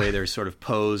 The way they're sort of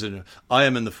posed, and I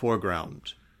am in the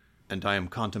foreground, and I am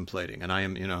contemplating, and I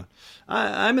am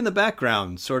I'm in the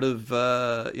background, sort of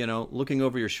looking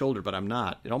over your shoulder, but I'm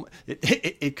not.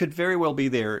 It could very well be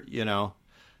there.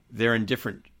 They're in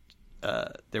different.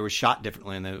 They were shot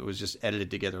differently, and it was just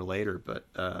edited together later. But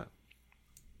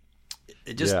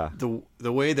it just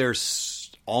the way they're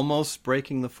almost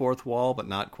breaking the fourth wall, but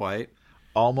not quite.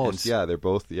 Almost, they're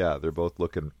both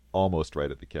looking almost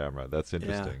right at the camera. That's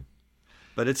interesting. Yeah.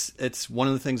 But it's one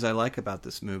of the things I like about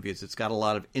this movie is it's got a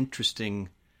lot of interesting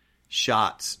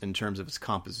shots in terms of its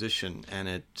composition,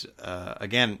 and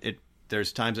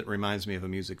there's times it reminds me of a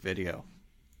music video.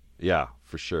 Yeah,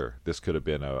 for sure. This could have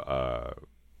been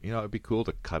it'd be cool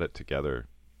to cut it together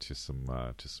to some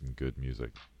good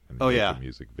music and make a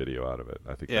music video out of it.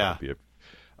 I think that would be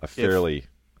a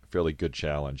fairly good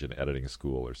challenge in editing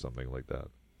school or something like that.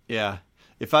 Yeah,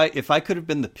 if I could have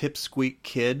been the Pipsqueak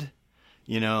Kid,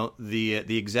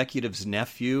 the executive's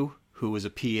nephew who was a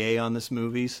PA on this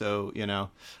movie, so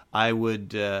I would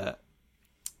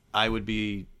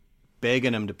be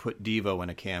begging him to put Devo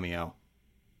in a cameo.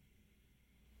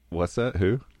 What's that?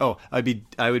 Who? Oh, I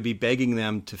would be begging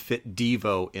them to fit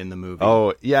Devo in the movie.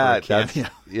 Oh, yeah,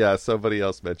 somebody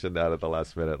else mentioned that at the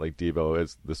last minute. Like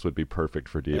this would be perfect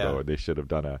for Devo, and they should have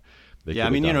done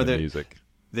the music.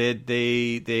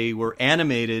 They were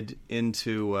animated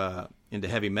into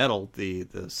heavy metal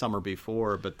the summer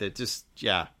before, but they just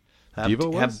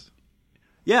Devo was?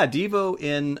 Devo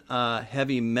in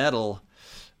heavy metal.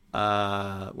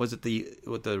 Was it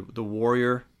the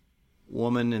warrior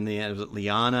woman in the end? Was it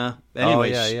Liana?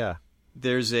 Anyway,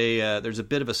 There's a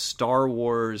bit of a Star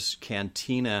Wars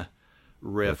cantina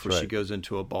riff where she goes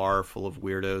into a bar full of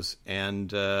weirdos,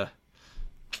 and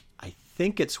I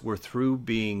think we're through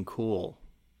being cool.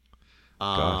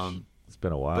 Gosh, it's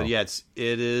been a while. But yeah,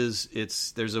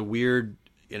 there's a weird,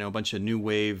 bunch of new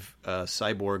wave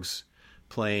cyborgs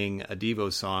playing a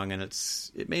Devo song, and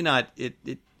it may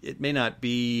not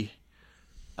be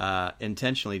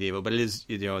intentionally Devo, but it is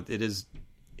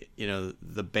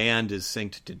the band is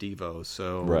synced to Devo,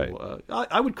 so right.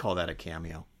 I would call that a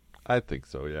cameo. I think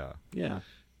so, yeah. Yeah.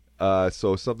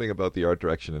 So something about the art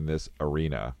direction in this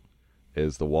arena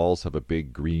is the walls have a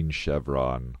big green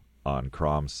chevron on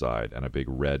Crom's side and a big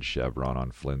red chevron on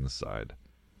Flynn's side.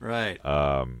 Right.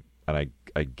 And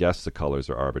I guess the colors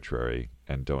are arbitrary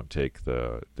and don't take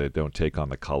on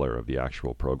the color of the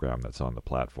actual program that's on the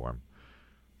platform.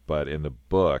 But in the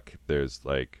book, there's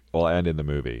and in the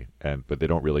movie, but they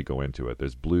don't really go into it.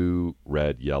 There's blue,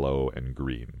 red, yellow, and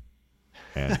green,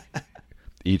 and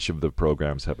each of the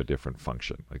programs have a different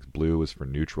function. Like blue is for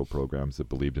neutral programs that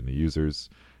believed in the users,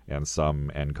 and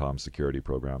some NCOM security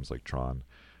programs like Tron.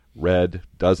 Red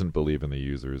doesn't believe in the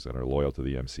users and are loyal to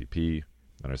the MCP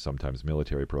and are sometimes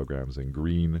military programs. And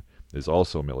green is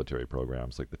also military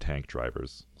programs like the tank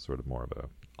drivers, sort of more of a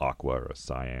aqua or a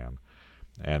cyan.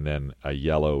 And then a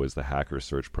yellow is the hacker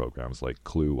search programs like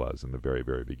Clue was in the very,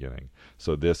 very beginning.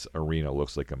 So this arena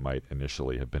looks like it might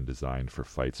initially have been designed for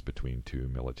fights between two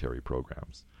military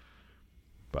programs.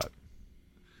 But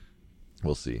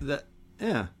we'll see. But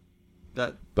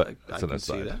I can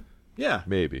see that. Yeah.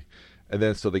 Maybe. And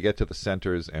then so they get to the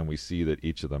centers, and we see that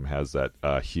each of them has that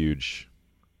huge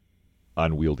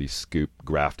unwieldy scoop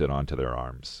grafted onto their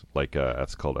arms. Like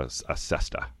that's called a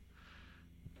cesta.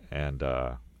 And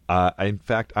in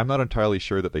fact, I'm not entirely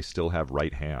sure that they still have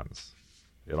right hands.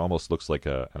 It almost looks like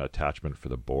an attachment for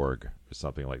the Borg or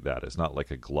something like that. It's not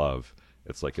like a glove.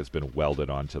 It's like it's been welded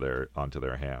onto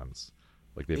their hands.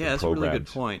 Like they've been that's programmed, a really good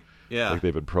point. Yeah. Like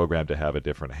they've been programmed to have a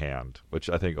different hand, which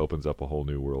I think opens up a whole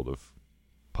new world of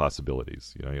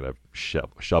possibilities. You know, you'd have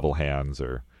shovel hands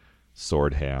or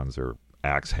sword hands or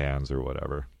axe hands or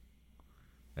whatever.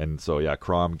 And so, yeah,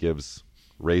 Crom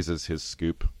raises his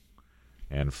scoop,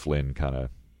 and Flynn kind of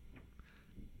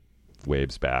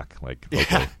waves back like,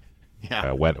 okay,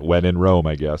 yeah. When in Rome,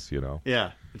 I guess, you know.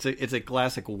 Yeah, it's a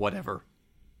classic whatever.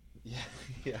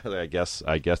 Yeah. I guess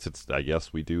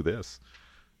we do this.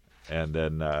 And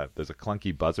then there's a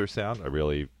clunky buzzer sound, a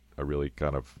really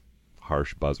kind of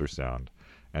harsh buzzer sound,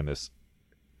 and this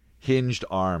hinged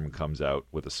arm comes out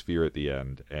with a sphere at the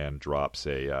end and drops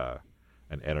an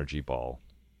energy ball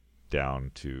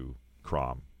down to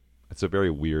Crom. It's a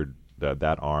very weird.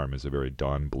 That arm is a very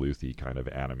Don Bluth-y kind of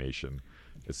animation.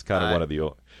 It's kind of one of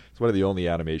the only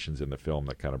animations in the film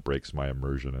that kind of breaks my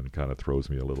immersion and kind of throws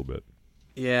me a little bit.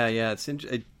 Yeah,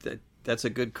 that's a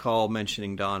good call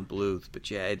mentioning Don Bluth, but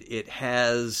yeah, it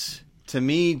has, to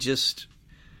me, just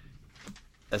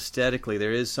aesthetically,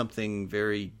 there is something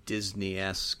very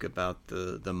Disney-esque about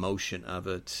the motion of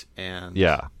it, and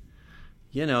yeah,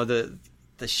 you know, the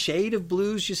shade of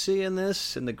blues you see in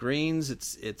this and the greens,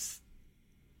 it's.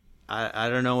 I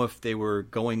don't know if they were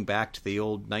going back to the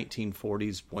old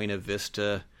 1940s Buena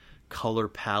Vista color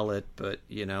palette, but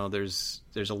you know, there's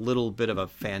a little bit of a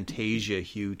Fantasia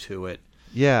hue to it.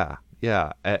 Yeah.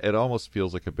 It almost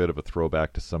feels like a bit of a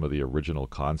throwback to some of the original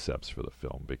concepts for the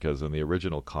film, because in the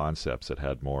original concepts it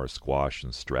had more squash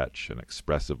and stretch and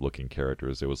expressive-looking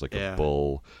characters. There was like a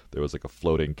bull. There was like a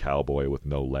floating cowboy with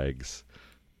no legs.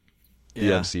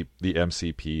 Yeah. The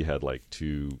MCP had like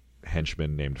two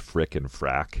henchmen named Frick and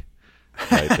Frack.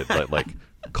 Right, that like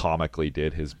comically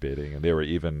did his bidding, and they were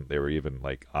even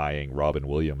like eyeing Robin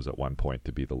Williams at one point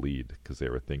to be the lead because they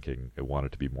were thinking it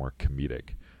wanted to be more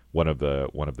comedic. One of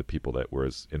the people that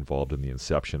was involved in the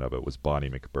inception of it was Bonnie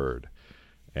McBird,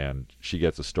 and she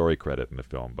gets a story credit in the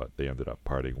film, but they ended up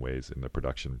parting ways in the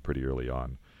production pretty early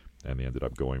on, and they ended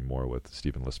up going more with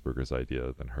Steven Lisberger's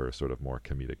idea than her sort of more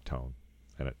comedic tone.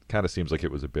 And it kind of seems like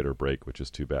it was a bitter break, which is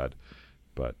too bad.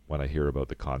 But when I hear about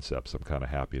the concepts, I'm kind of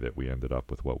happy that we ended up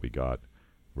with what we got,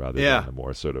 rather than the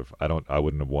more sort of. I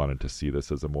wouldn't have wanted to see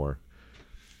this as a more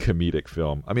comedic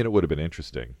film. I mean, it would have been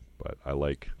interesting, but I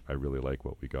really like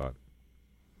what we got.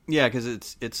 Yeah, because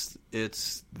it's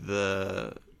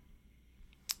the,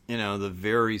 you know, the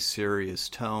very serious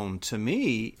tone. To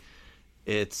me,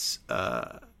 it's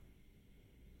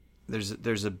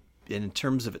there's a. In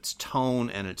terms of its tone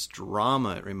and its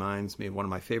drama, it reminds me of one of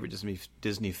my favorite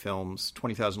Disney films,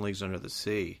 20,000 Leagues Under the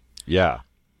Sea. Yeah.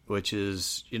 Which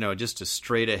is, you know, just a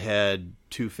straight-ahead,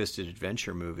 two-fisted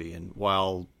adventure movie. And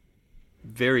while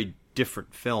very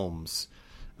different films,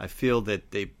 I feel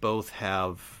that they both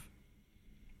have,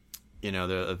 you know,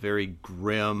 a very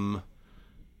grim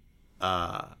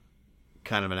kind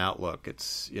of an outlook.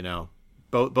 It's, you know,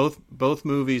 both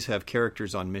movies have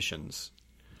characters on missions.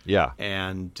 Yeah,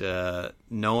 and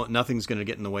nothing's going to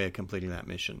get in the way of completing that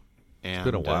mission. And, it's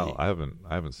been a while. I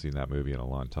haven't seen that movie in a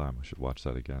long time. I should watch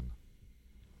that again.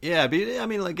 Yeah, but I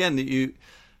mean, again, you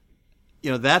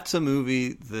know, that's a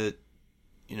movie that,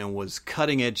 you know, was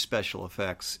cutting edge special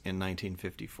effects in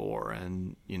 1954,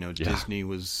 and you know, Disney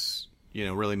was, you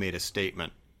know, really made a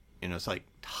statement. You know, it's like,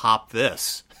 top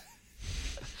this,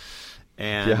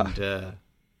 and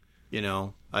you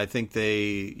know, I think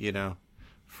they, you know,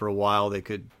 for a while they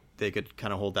could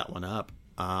kind of hold that one up.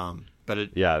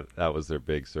 But that was their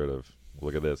big sort of,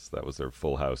 look at this. That was their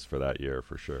full house for that year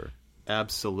for sure.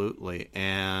 Absolutely.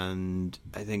 And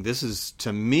I think this is,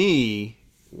 to me,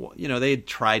 you know, they had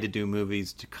tried to do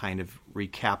movies to kind of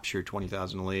recapture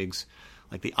 20,000 Leagues,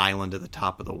 like The Island at the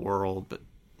Top of the World, but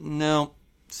no,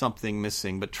 something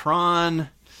missing. But Tron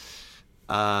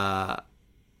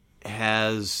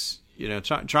has, you know,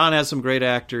 Tron has some great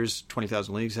actors.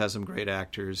 20,000 Leagues has some great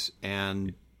actors,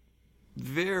 and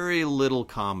very little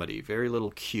comedy, very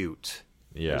little cute.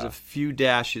 Yeah. There's a few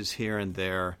dashes here and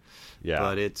there. Yeah.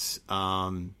 But it's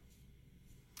a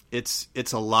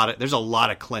lot of, there's a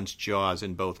lot of clenched jaws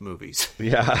in both movies.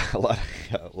 Yeah, a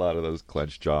lot of those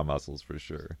clenched jaw muscles for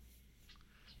sure.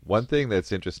 One thing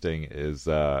that's interesting is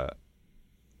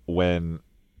when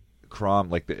Crom,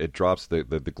 like it drops the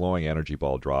glowing energy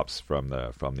ball drops from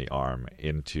the arm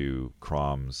into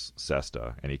Crom's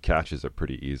cesta, and he catches it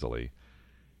pretty easily.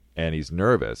 And he's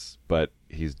nervous, but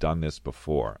he's done this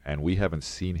before, and we haven't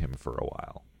seen him for a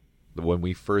while. When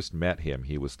we first met him,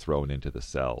 he was thrown into the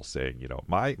cell saying,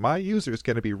 my user's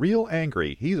going to be real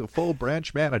angry. He's a full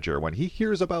branch manager. When he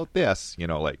hears about this,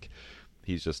 like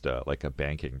he's just like a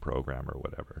banking program or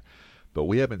whatever. But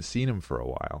we haven't seen him for a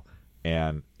while,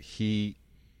 and he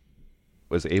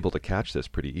was able to catch this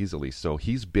pretty easily. So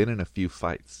he's been in a few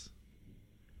fights,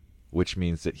 which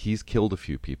means that he's killed a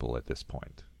few people at this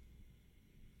point.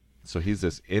 So he's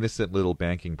this innocent little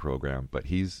banking program, but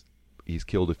he's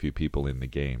killed a few people in the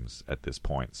games at this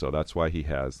point. So that's why he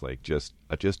has like just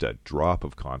a drop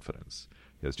of confidence.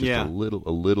 He has just a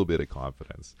little bit of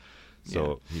confidence.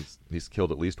 So he's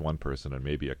killed at least one person and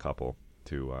maybe a couple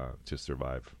to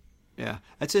survive. Yeah,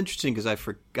 that's interesting because I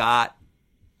forgot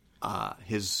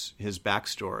his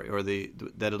backstory, or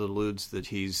that it alludes that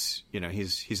he's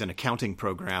an accounting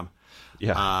program.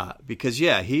 Yeah. Because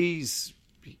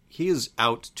he is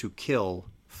out to kill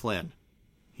Flynn.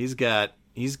 He's got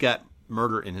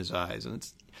murder in his eyes, and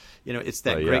it's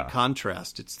that great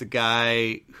contrast. It's the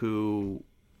guy who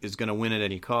is going to win at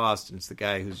any cost, and it's the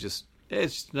guy who's just, hey,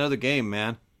 it's just another game,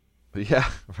 man. Yeah,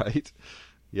 right.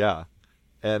 Yeah,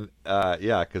 and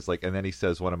because and then he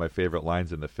says one of my favorite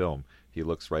lines in the film. He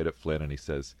looks right at Flynn and he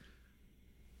says,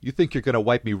 "You think you're going to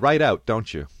wipe me right out,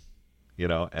 don't you?"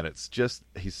 And it's just,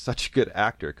 he's such a good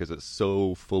actor because it's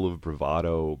so full of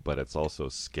bravado, but it's also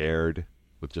scared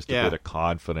with just a bit of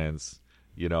confidence,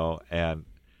 and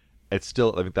it's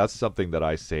still, I mean, that's something that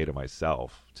I say to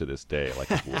myself to this day. Like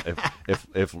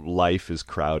if life is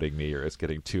crowding me, or it's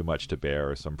getting too much to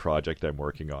bear, or some project I'm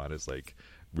working on is like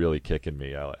really kicking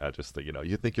me, I just think,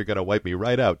 you think you're going to wipe me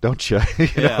right out, don't you?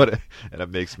 And it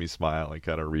makes me smile and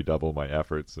kind of redouble my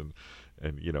efforts and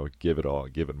give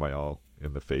it my all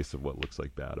in the face of what looks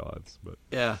like bad odds. But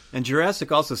and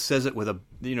Jurassic also says it with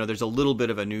there's a little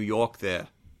bit of a New York there.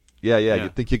 Yeah. You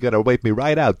think you're gonna wipe me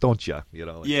right out, don't you?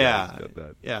 Yeah. I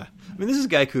mean, this is a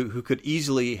guy who could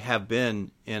easily have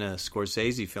been in a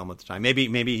Scorsese film at the time.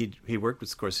 Maybe he worked with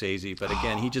Scorsese, but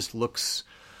again, he just looks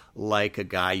like a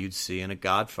guy you'd see in a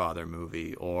Godfather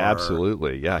movie. Or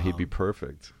absolutely, yeah, he'd be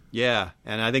perfect. Yeah,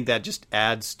 and I think that just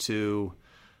adds to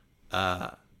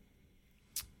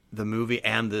the movie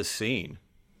and this scene.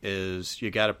 Is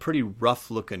you got a pretty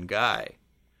rough looking guy.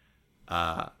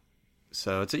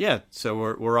 So so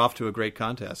we're off to a great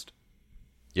contest.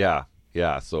 Yeah.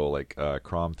 So like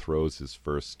Crom throws his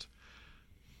first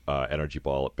energy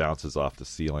ball. It bounces off the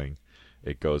ceiling.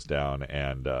 It goes down,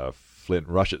 and Flynn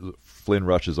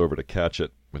rushes over to catch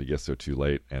it, but he gets there too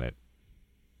late, and it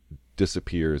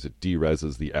disappears. It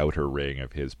dereses the outer ring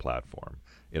of his platform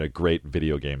in a great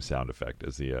video game sound effect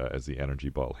as the energy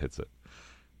ball hits it,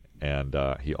 and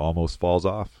he almost falls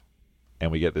off,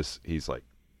 and we get this. He's like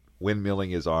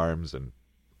windmilling his arms and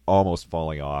almost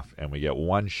falling off, and we get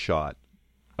one shot,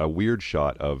 a weird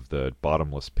shot of the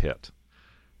bottomless pit,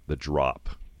 the drop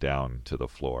down to the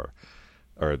floor,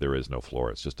 or there is no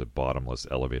floor. It's just a bottomless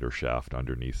elevator shaft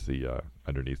underneath the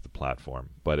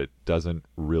platform, but it doesn't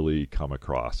really come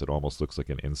across. It almost looks like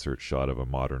an insert shot of a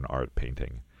modern art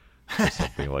painting or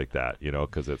something like that,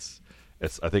 because it's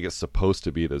I think it's supposed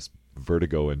to be this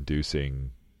vertigo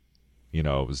inducing,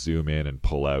 zoom in and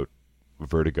pull out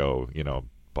vertigo,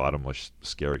 bottomless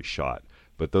scary shot.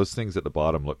 But those things at the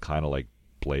bottom look kind of like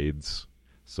blades,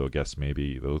 so I guess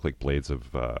maybe they look like blades of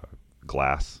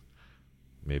glass.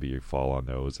 Maybe you fall on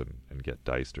those and get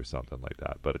diced or something like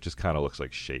that. But it just kind of looks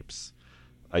like shapes.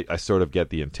 I sort of get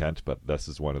the intent, but this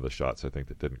is one of the shots I think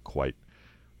that didn't quite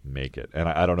make it. And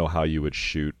I don't know how you would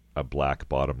shoot a black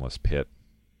bottomless pit.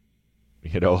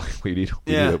 We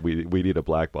need a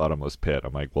black bottomless pit.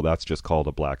 I'm like, well, that's just called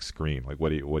a black screen. Like, what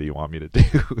do you want me to do?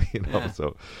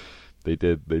 So they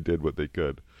did what they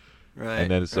could. Right.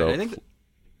 And then I think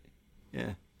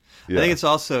it's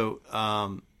also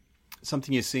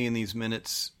something you see in these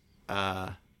minutes.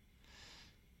 In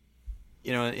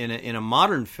a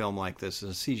modern film like this, a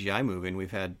CGI movie, and we've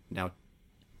had now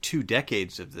 2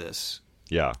 decades of this.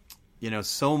 Yeah.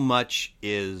 So much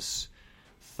is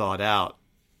thought out.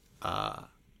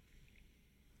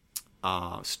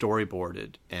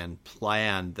 Storyboarded and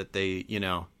planned that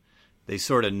they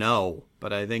sort of know.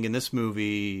 But I think in this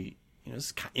movie,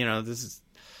 this is.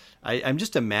 I'm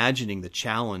just imagining the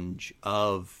challenge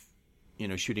of,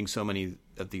 shooting so many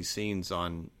of these scenes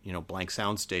on, blank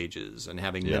sound stages and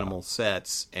having minimal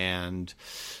sets. And,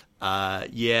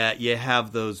 you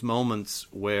have those moments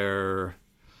where,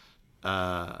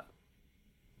 there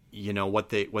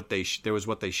was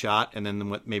what they shot, and then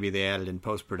what maybe they added in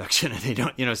post-production, and they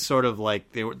don't, sort of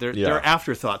like there are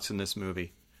afterthoughts in this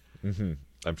movie. Mm-hmm.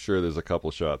 I'm sure there's a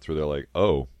couple shots where they're like,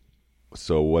 oh,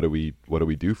 so what do we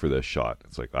do for this shot?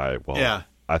 It's like, I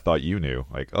thought you knew.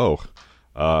 Like,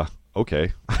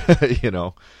 okay,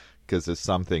 because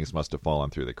some things must have fallen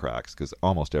through the cracks, because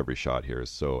almost every shot here is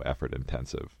so effort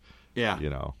intensive. Yeah.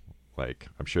 Like,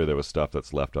 I'm sure there was stuff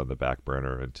that's left on the back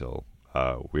burner until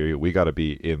we got to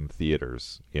be in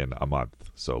theaters in a month,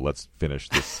 so let's finish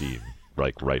this scene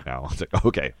right now. It's like,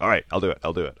 okay, all right, I'll do it.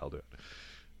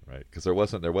 Right, because there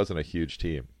wasn't a huge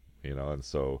team, and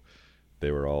so they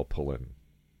were all pulling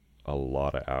a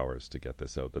lot of hours to get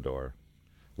this out the door.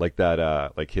 Like that,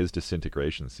 like his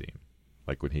disintegration scene,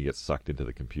 like when he gets sucked into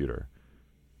the computer,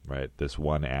 right? This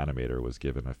one animator was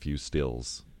given a few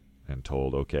stills and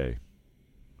told, okay,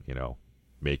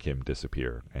 make him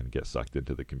disappear and get sucked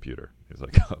into the computer. He's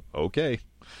like, okay.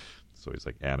 So he's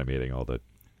like animating all the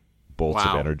bolts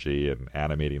of energy and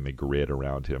animating the grid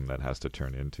around him that has to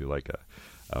turn into like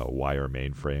a wire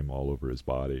mainframe all over his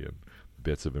body, and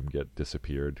bits of him get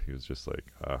disappeared. He was just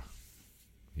like,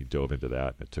 he dove into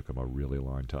that, and it took him a really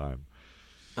long time.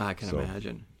 I can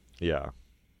imagine. Yeah,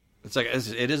 it's like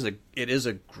it is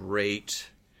a great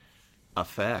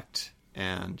effect,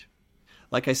 and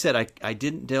like I said, I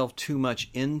didn't delve too much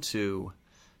into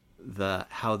the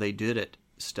how they did it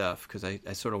stuff, because I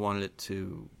sort of wanted it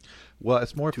to. Well,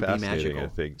 it's more fascinating, I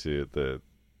think, to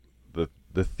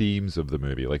the themes of the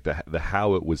movie, like the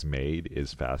how it was made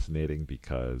is fascinating,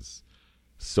 because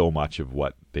so much of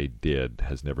what they did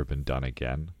has never been done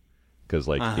again. Because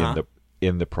like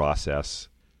in the process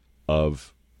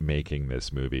of making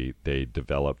this movie, they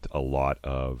developed a lot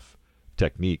of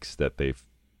techniques that they've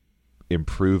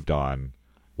improved on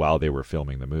while they were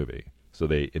filming the movie. So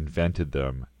they invented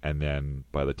them, and then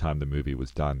by the time the movie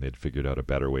was done, they'd figured out a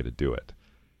better way to do it.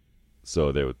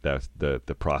 So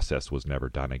the process was never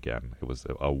done again. It was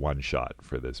a one shot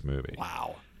for this movie.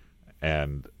 Wow.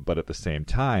 But at the same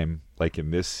time, like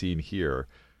in this scene here,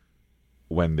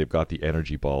 when they've got the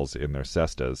energy balls in their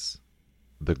cestas,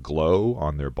 the glow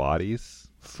on their bodies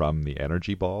from the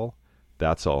energy ball,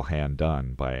 that's all hand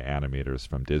done by animators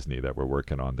from Disney that were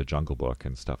working on The Jungle Book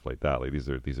and stuff like that. Like these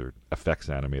are effects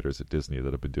animators at Disney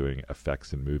that have been doing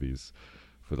effects in movies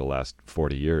for the last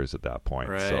 40 years at that point.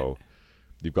 Right. So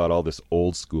you've got all this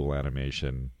old school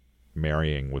animation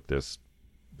marrying with this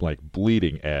like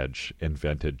bleeding edge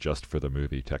invented just for the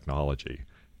movie technology,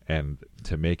 and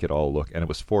to make it all look, and it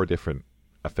was 4 different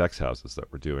effects houses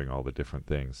that were doing all the different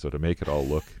things, so to make it all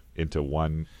look into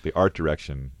one, the art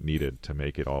direction needed to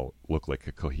make it all look like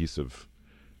a cohesive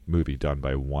movie done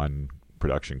by one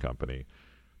production company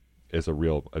it's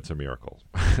a miracle.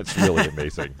 It's really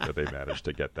amazing that they managed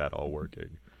to get that all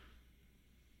working.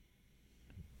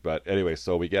 But anyway,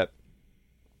 so we get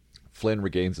Flynn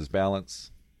regains his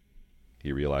balance.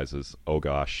 He realizes, oh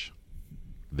gosh,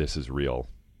 this is real,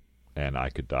 and I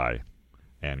could die.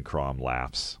 And Crom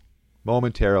laughs,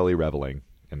 momentarily reveling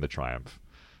in the triumph.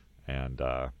 And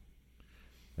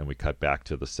then we cut back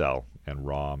to the cell, and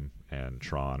Rom and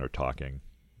Tron are talking.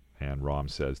 And Rom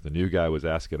says, the new guy was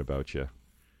asking about you.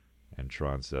 And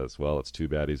Tron says, well, it's too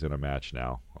bad he's in a match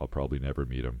now. I'll probably never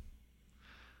meet him.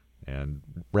 And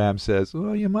Ram says,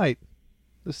 well, you might.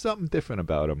 There's something different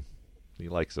about him. He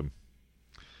likes him.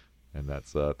 And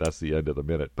that's the end of the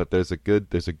minute. But there's a good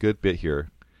bit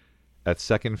here. At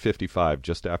second 55,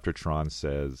 just after Tron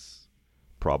says,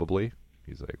 probably,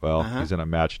 he's like, well, he's in a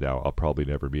match now. I'll probably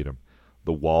never meet him.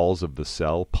 The walls of the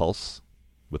cell pulse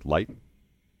with light.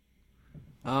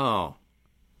 Oh,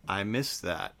 I missed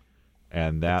that.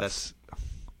 And that's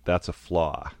a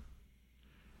flaw.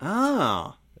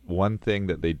 Oh. One thing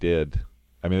that they did,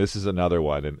 I mean, this is another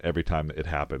one, and every time it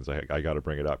happens, I got to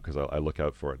bring it up because I look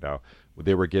out for it now.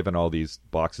 They were given all these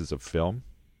boxes of film,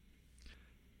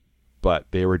 but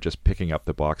they were just picking up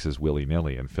the boxes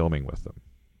willy-nilly and filming with them.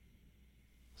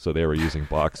 So they were using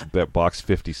box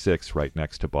 56 right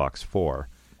next to box 4,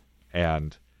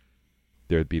 and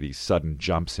there'd be these sudden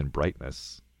jumps in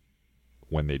brightness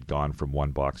when they'd gone from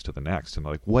one box to the next. And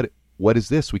they're like, what is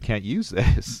this? We can't use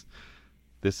this.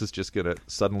 This is just going to...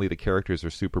 Suddenly the characters are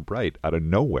super bright out of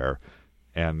nowhere.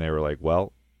 And they were like,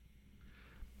 well,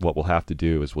 what we'll have to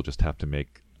do is we'll just have to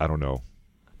make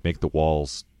the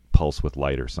walls pulse with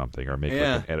light or something, or make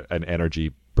like an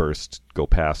energy burst go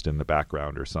past in the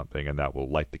background or something, and that will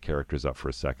light the characters up for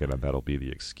a second, and that'll be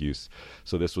the excuse.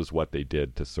 So this was what they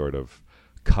did to sort of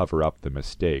cover up the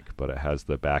mistake, but it has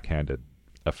the backhanded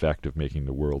effect of making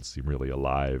the world seem really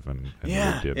alive and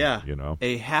lived in, you know?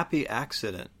 A happy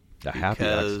accident. Happy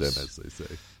accident, as they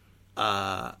say.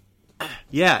 I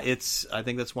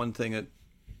think that's one thing that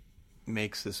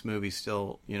makes this movie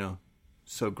still, you know,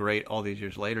 so great all these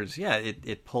years later.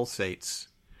 It pulsates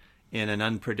in an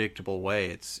unpredictable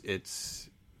way.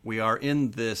 We are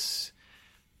in this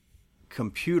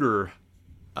computer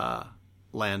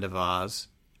land of Oz,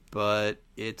 but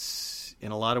it's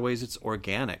in a lot of ways it's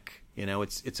organic. You know,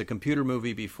 it's a computer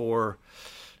movie before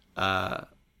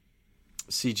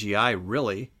CGI,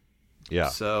 really. Yeah.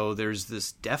 So there's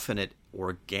this definite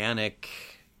organic.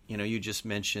 You know, you just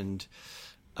mentioned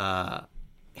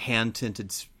hand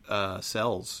tinted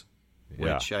cells,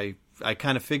 which I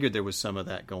kind of figured there was some of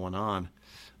that going on.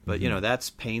 But, you know, that's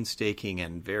painstaking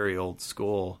and very old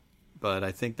school. But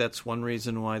I think that's one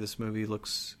reason why this movie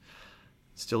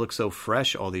still looks so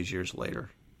fresh all these years later.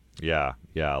 Yeah,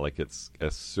 like it's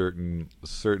a certain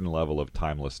level of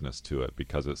timelessness to it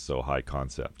because it's so high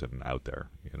concept and out there,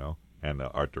 you know? And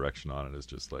the art direction on it is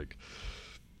just like,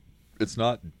 it's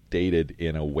not dated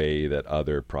in a way that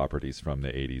other properties from the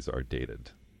 80s are dated,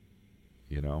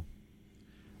 you know?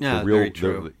 Yeah, very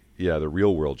true. The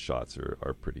real world shots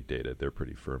are pretty dated. They're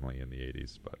pretty firmly in the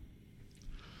 80s,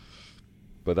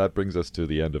 but that brings us to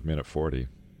the end of minute 40,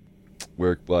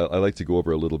 where I like to go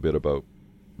over a little bit about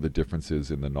the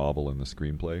differences in the novel and the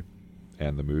screenplay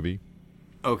and the movie.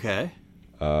 Okay.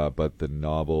 But the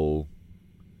novel,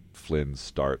 Flynn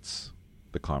starts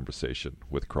the conversation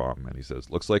with Crom, and he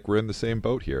says, "Looks like we're in the same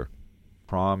boat here."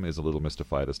 Crom is a little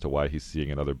mystified as to why he's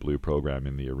seeing another blue program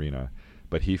in the arena,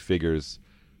 but he figures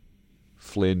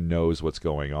Flynn knows what's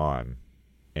going on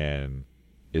and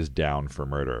is down for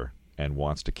murder and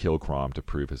wants to kill Crom to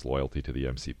prove his loyalty to the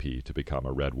MCP, to become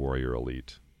a Red Warrior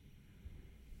elite.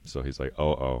 So he's like,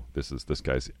 this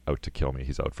guy's out to kill me.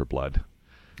 He's out for blood.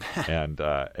 and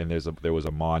there was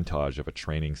a montage of a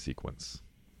training sequence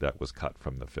that was cut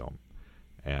from the film,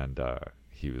 and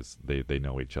they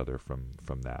know each other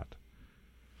from that.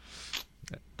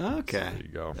 Okay, so there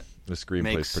you go. The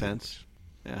screenplay makes sense.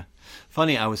 Yeah,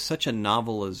 funny. I was such a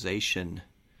novelization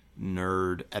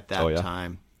nerd at that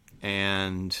time,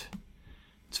 and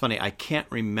it's funny. I can't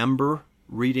remember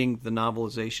reading the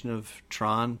novelization of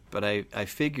Tron, but I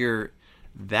figure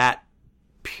that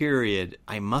period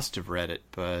I must have read it.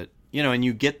 But you know, and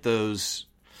you get those.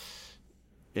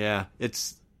 Yeah,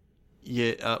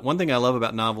 one thing I love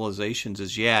about novelizations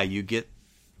is you get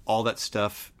all that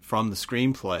stuff from the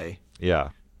screenplay. Yeah.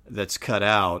 That's cut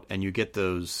out, and you get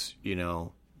those, you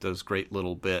know, those great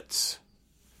little bits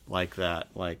like that,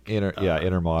 like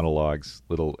inner monologues,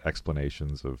 little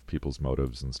explanations of people's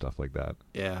motives and stuff like that.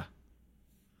 Yeah,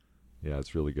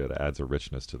 it's really good. It adds a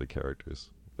richness to the characters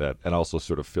and also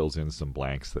sort of fills in some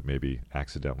blanks that maybe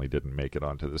accidentally didn't make it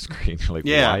onto the screen. You're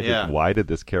like, why did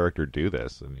this character do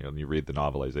this? And you read the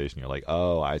novelization, you're like,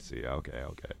 oh, I see. Okay.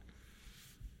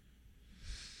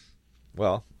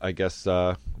 Well, I guess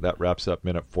that wraps up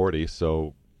minute 40.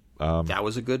 So that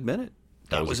was a good minute.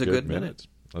 That was a good minute.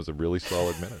 That was a really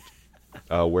solid minute.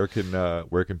 Where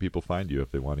can people find you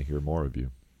if they want to hear more of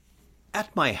you?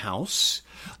 At my house,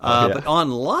 but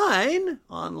online,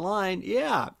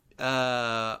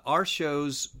 our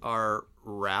shows are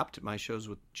wrapped. My show's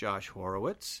with Josh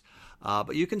Horowitz.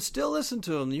 But you can still listen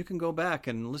to them. You can go back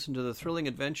and listen to the thrilling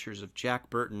adventures of Jack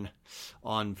Burton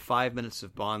on 5 Minutes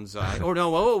of Bonsai. Oh, no,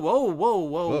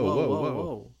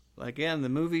 whoa. Again, the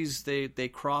movies, they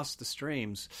cross the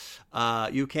streams.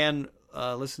 You can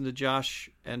listen to Josh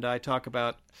and I talk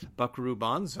about Buckaroo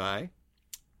Banzai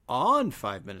on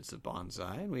 5 Minutes of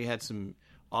Bonsai. And we had some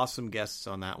awesome guests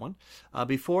on that one.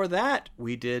 Before that,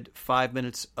 we did 5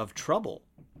 Minutes of Trouble.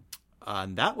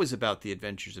 And that was about the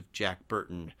adventures of Jack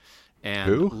Burton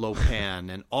and Lopan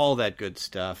and all that good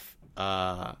stuff.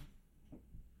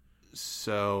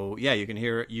 So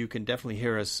you can definitely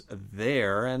hear us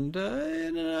there, and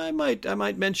I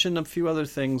might mention a few other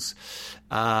things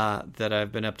that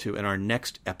I've been up to in our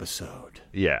next episode.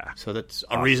 Yeah, so that's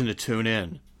a reason to tune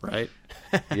in, right?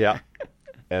 Yeah.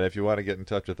 And if you want to get in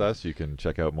touch with us, you can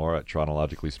check out more at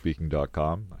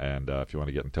chronologicallyspeaking.com. And if you want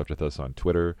to get in touch with us on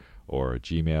Twitter or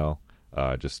Gmail,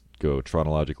 just go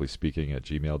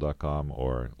chronologicallyspeaking@gmail.com,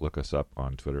 or look us up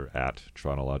on Twitter at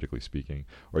chronologicallyspeaking,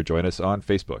 or join us on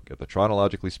Facebook at the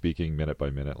Chronologically Speaking Minute by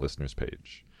Minute listeners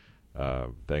page.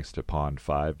 Thanks to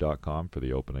pond5.com for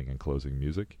the opening and closing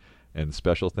music, and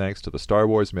special thanks to the Star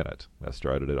Wars Minute that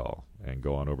started it all. And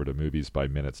go on over to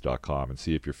moviesbyminutes.com and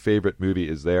see if your favorite movie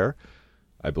is there.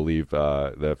 I believe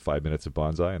the 5 Minutes of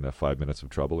Bonsai and the 5 Minutes of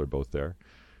Trouble are both there.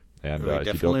 And They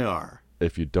definitely are.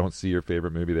 If you don't see your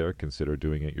favorite movie there, consider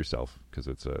doing it yourself, because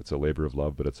it's a labor of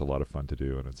love, but it's a lot of fun to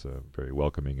do, and it's a very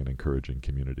welcoming and encouraging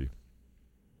community.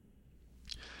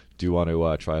 Do you want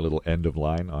to try a little end of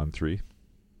line on 3?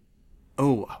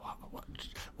 Oh,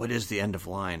 what is the end of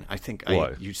line? I think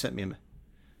you sent me.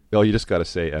 Oh, you just got to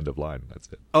say end of line. That's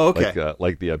it. Oh, okay.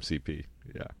 Like the MCP.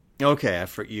 Yeah. Okay,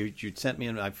 you sent me,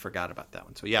 and I forgot about that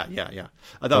one. So yeah.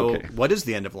 I thought, okay. Well, what is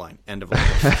the end of line? End of line.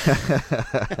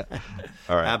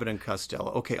 All right. Abbott and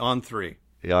Costello. Okay, on 3.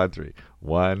 Yeah, on 3.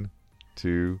 1,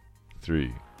 2,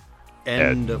 3.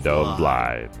 End of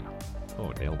line.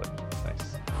 Oh, nailed it.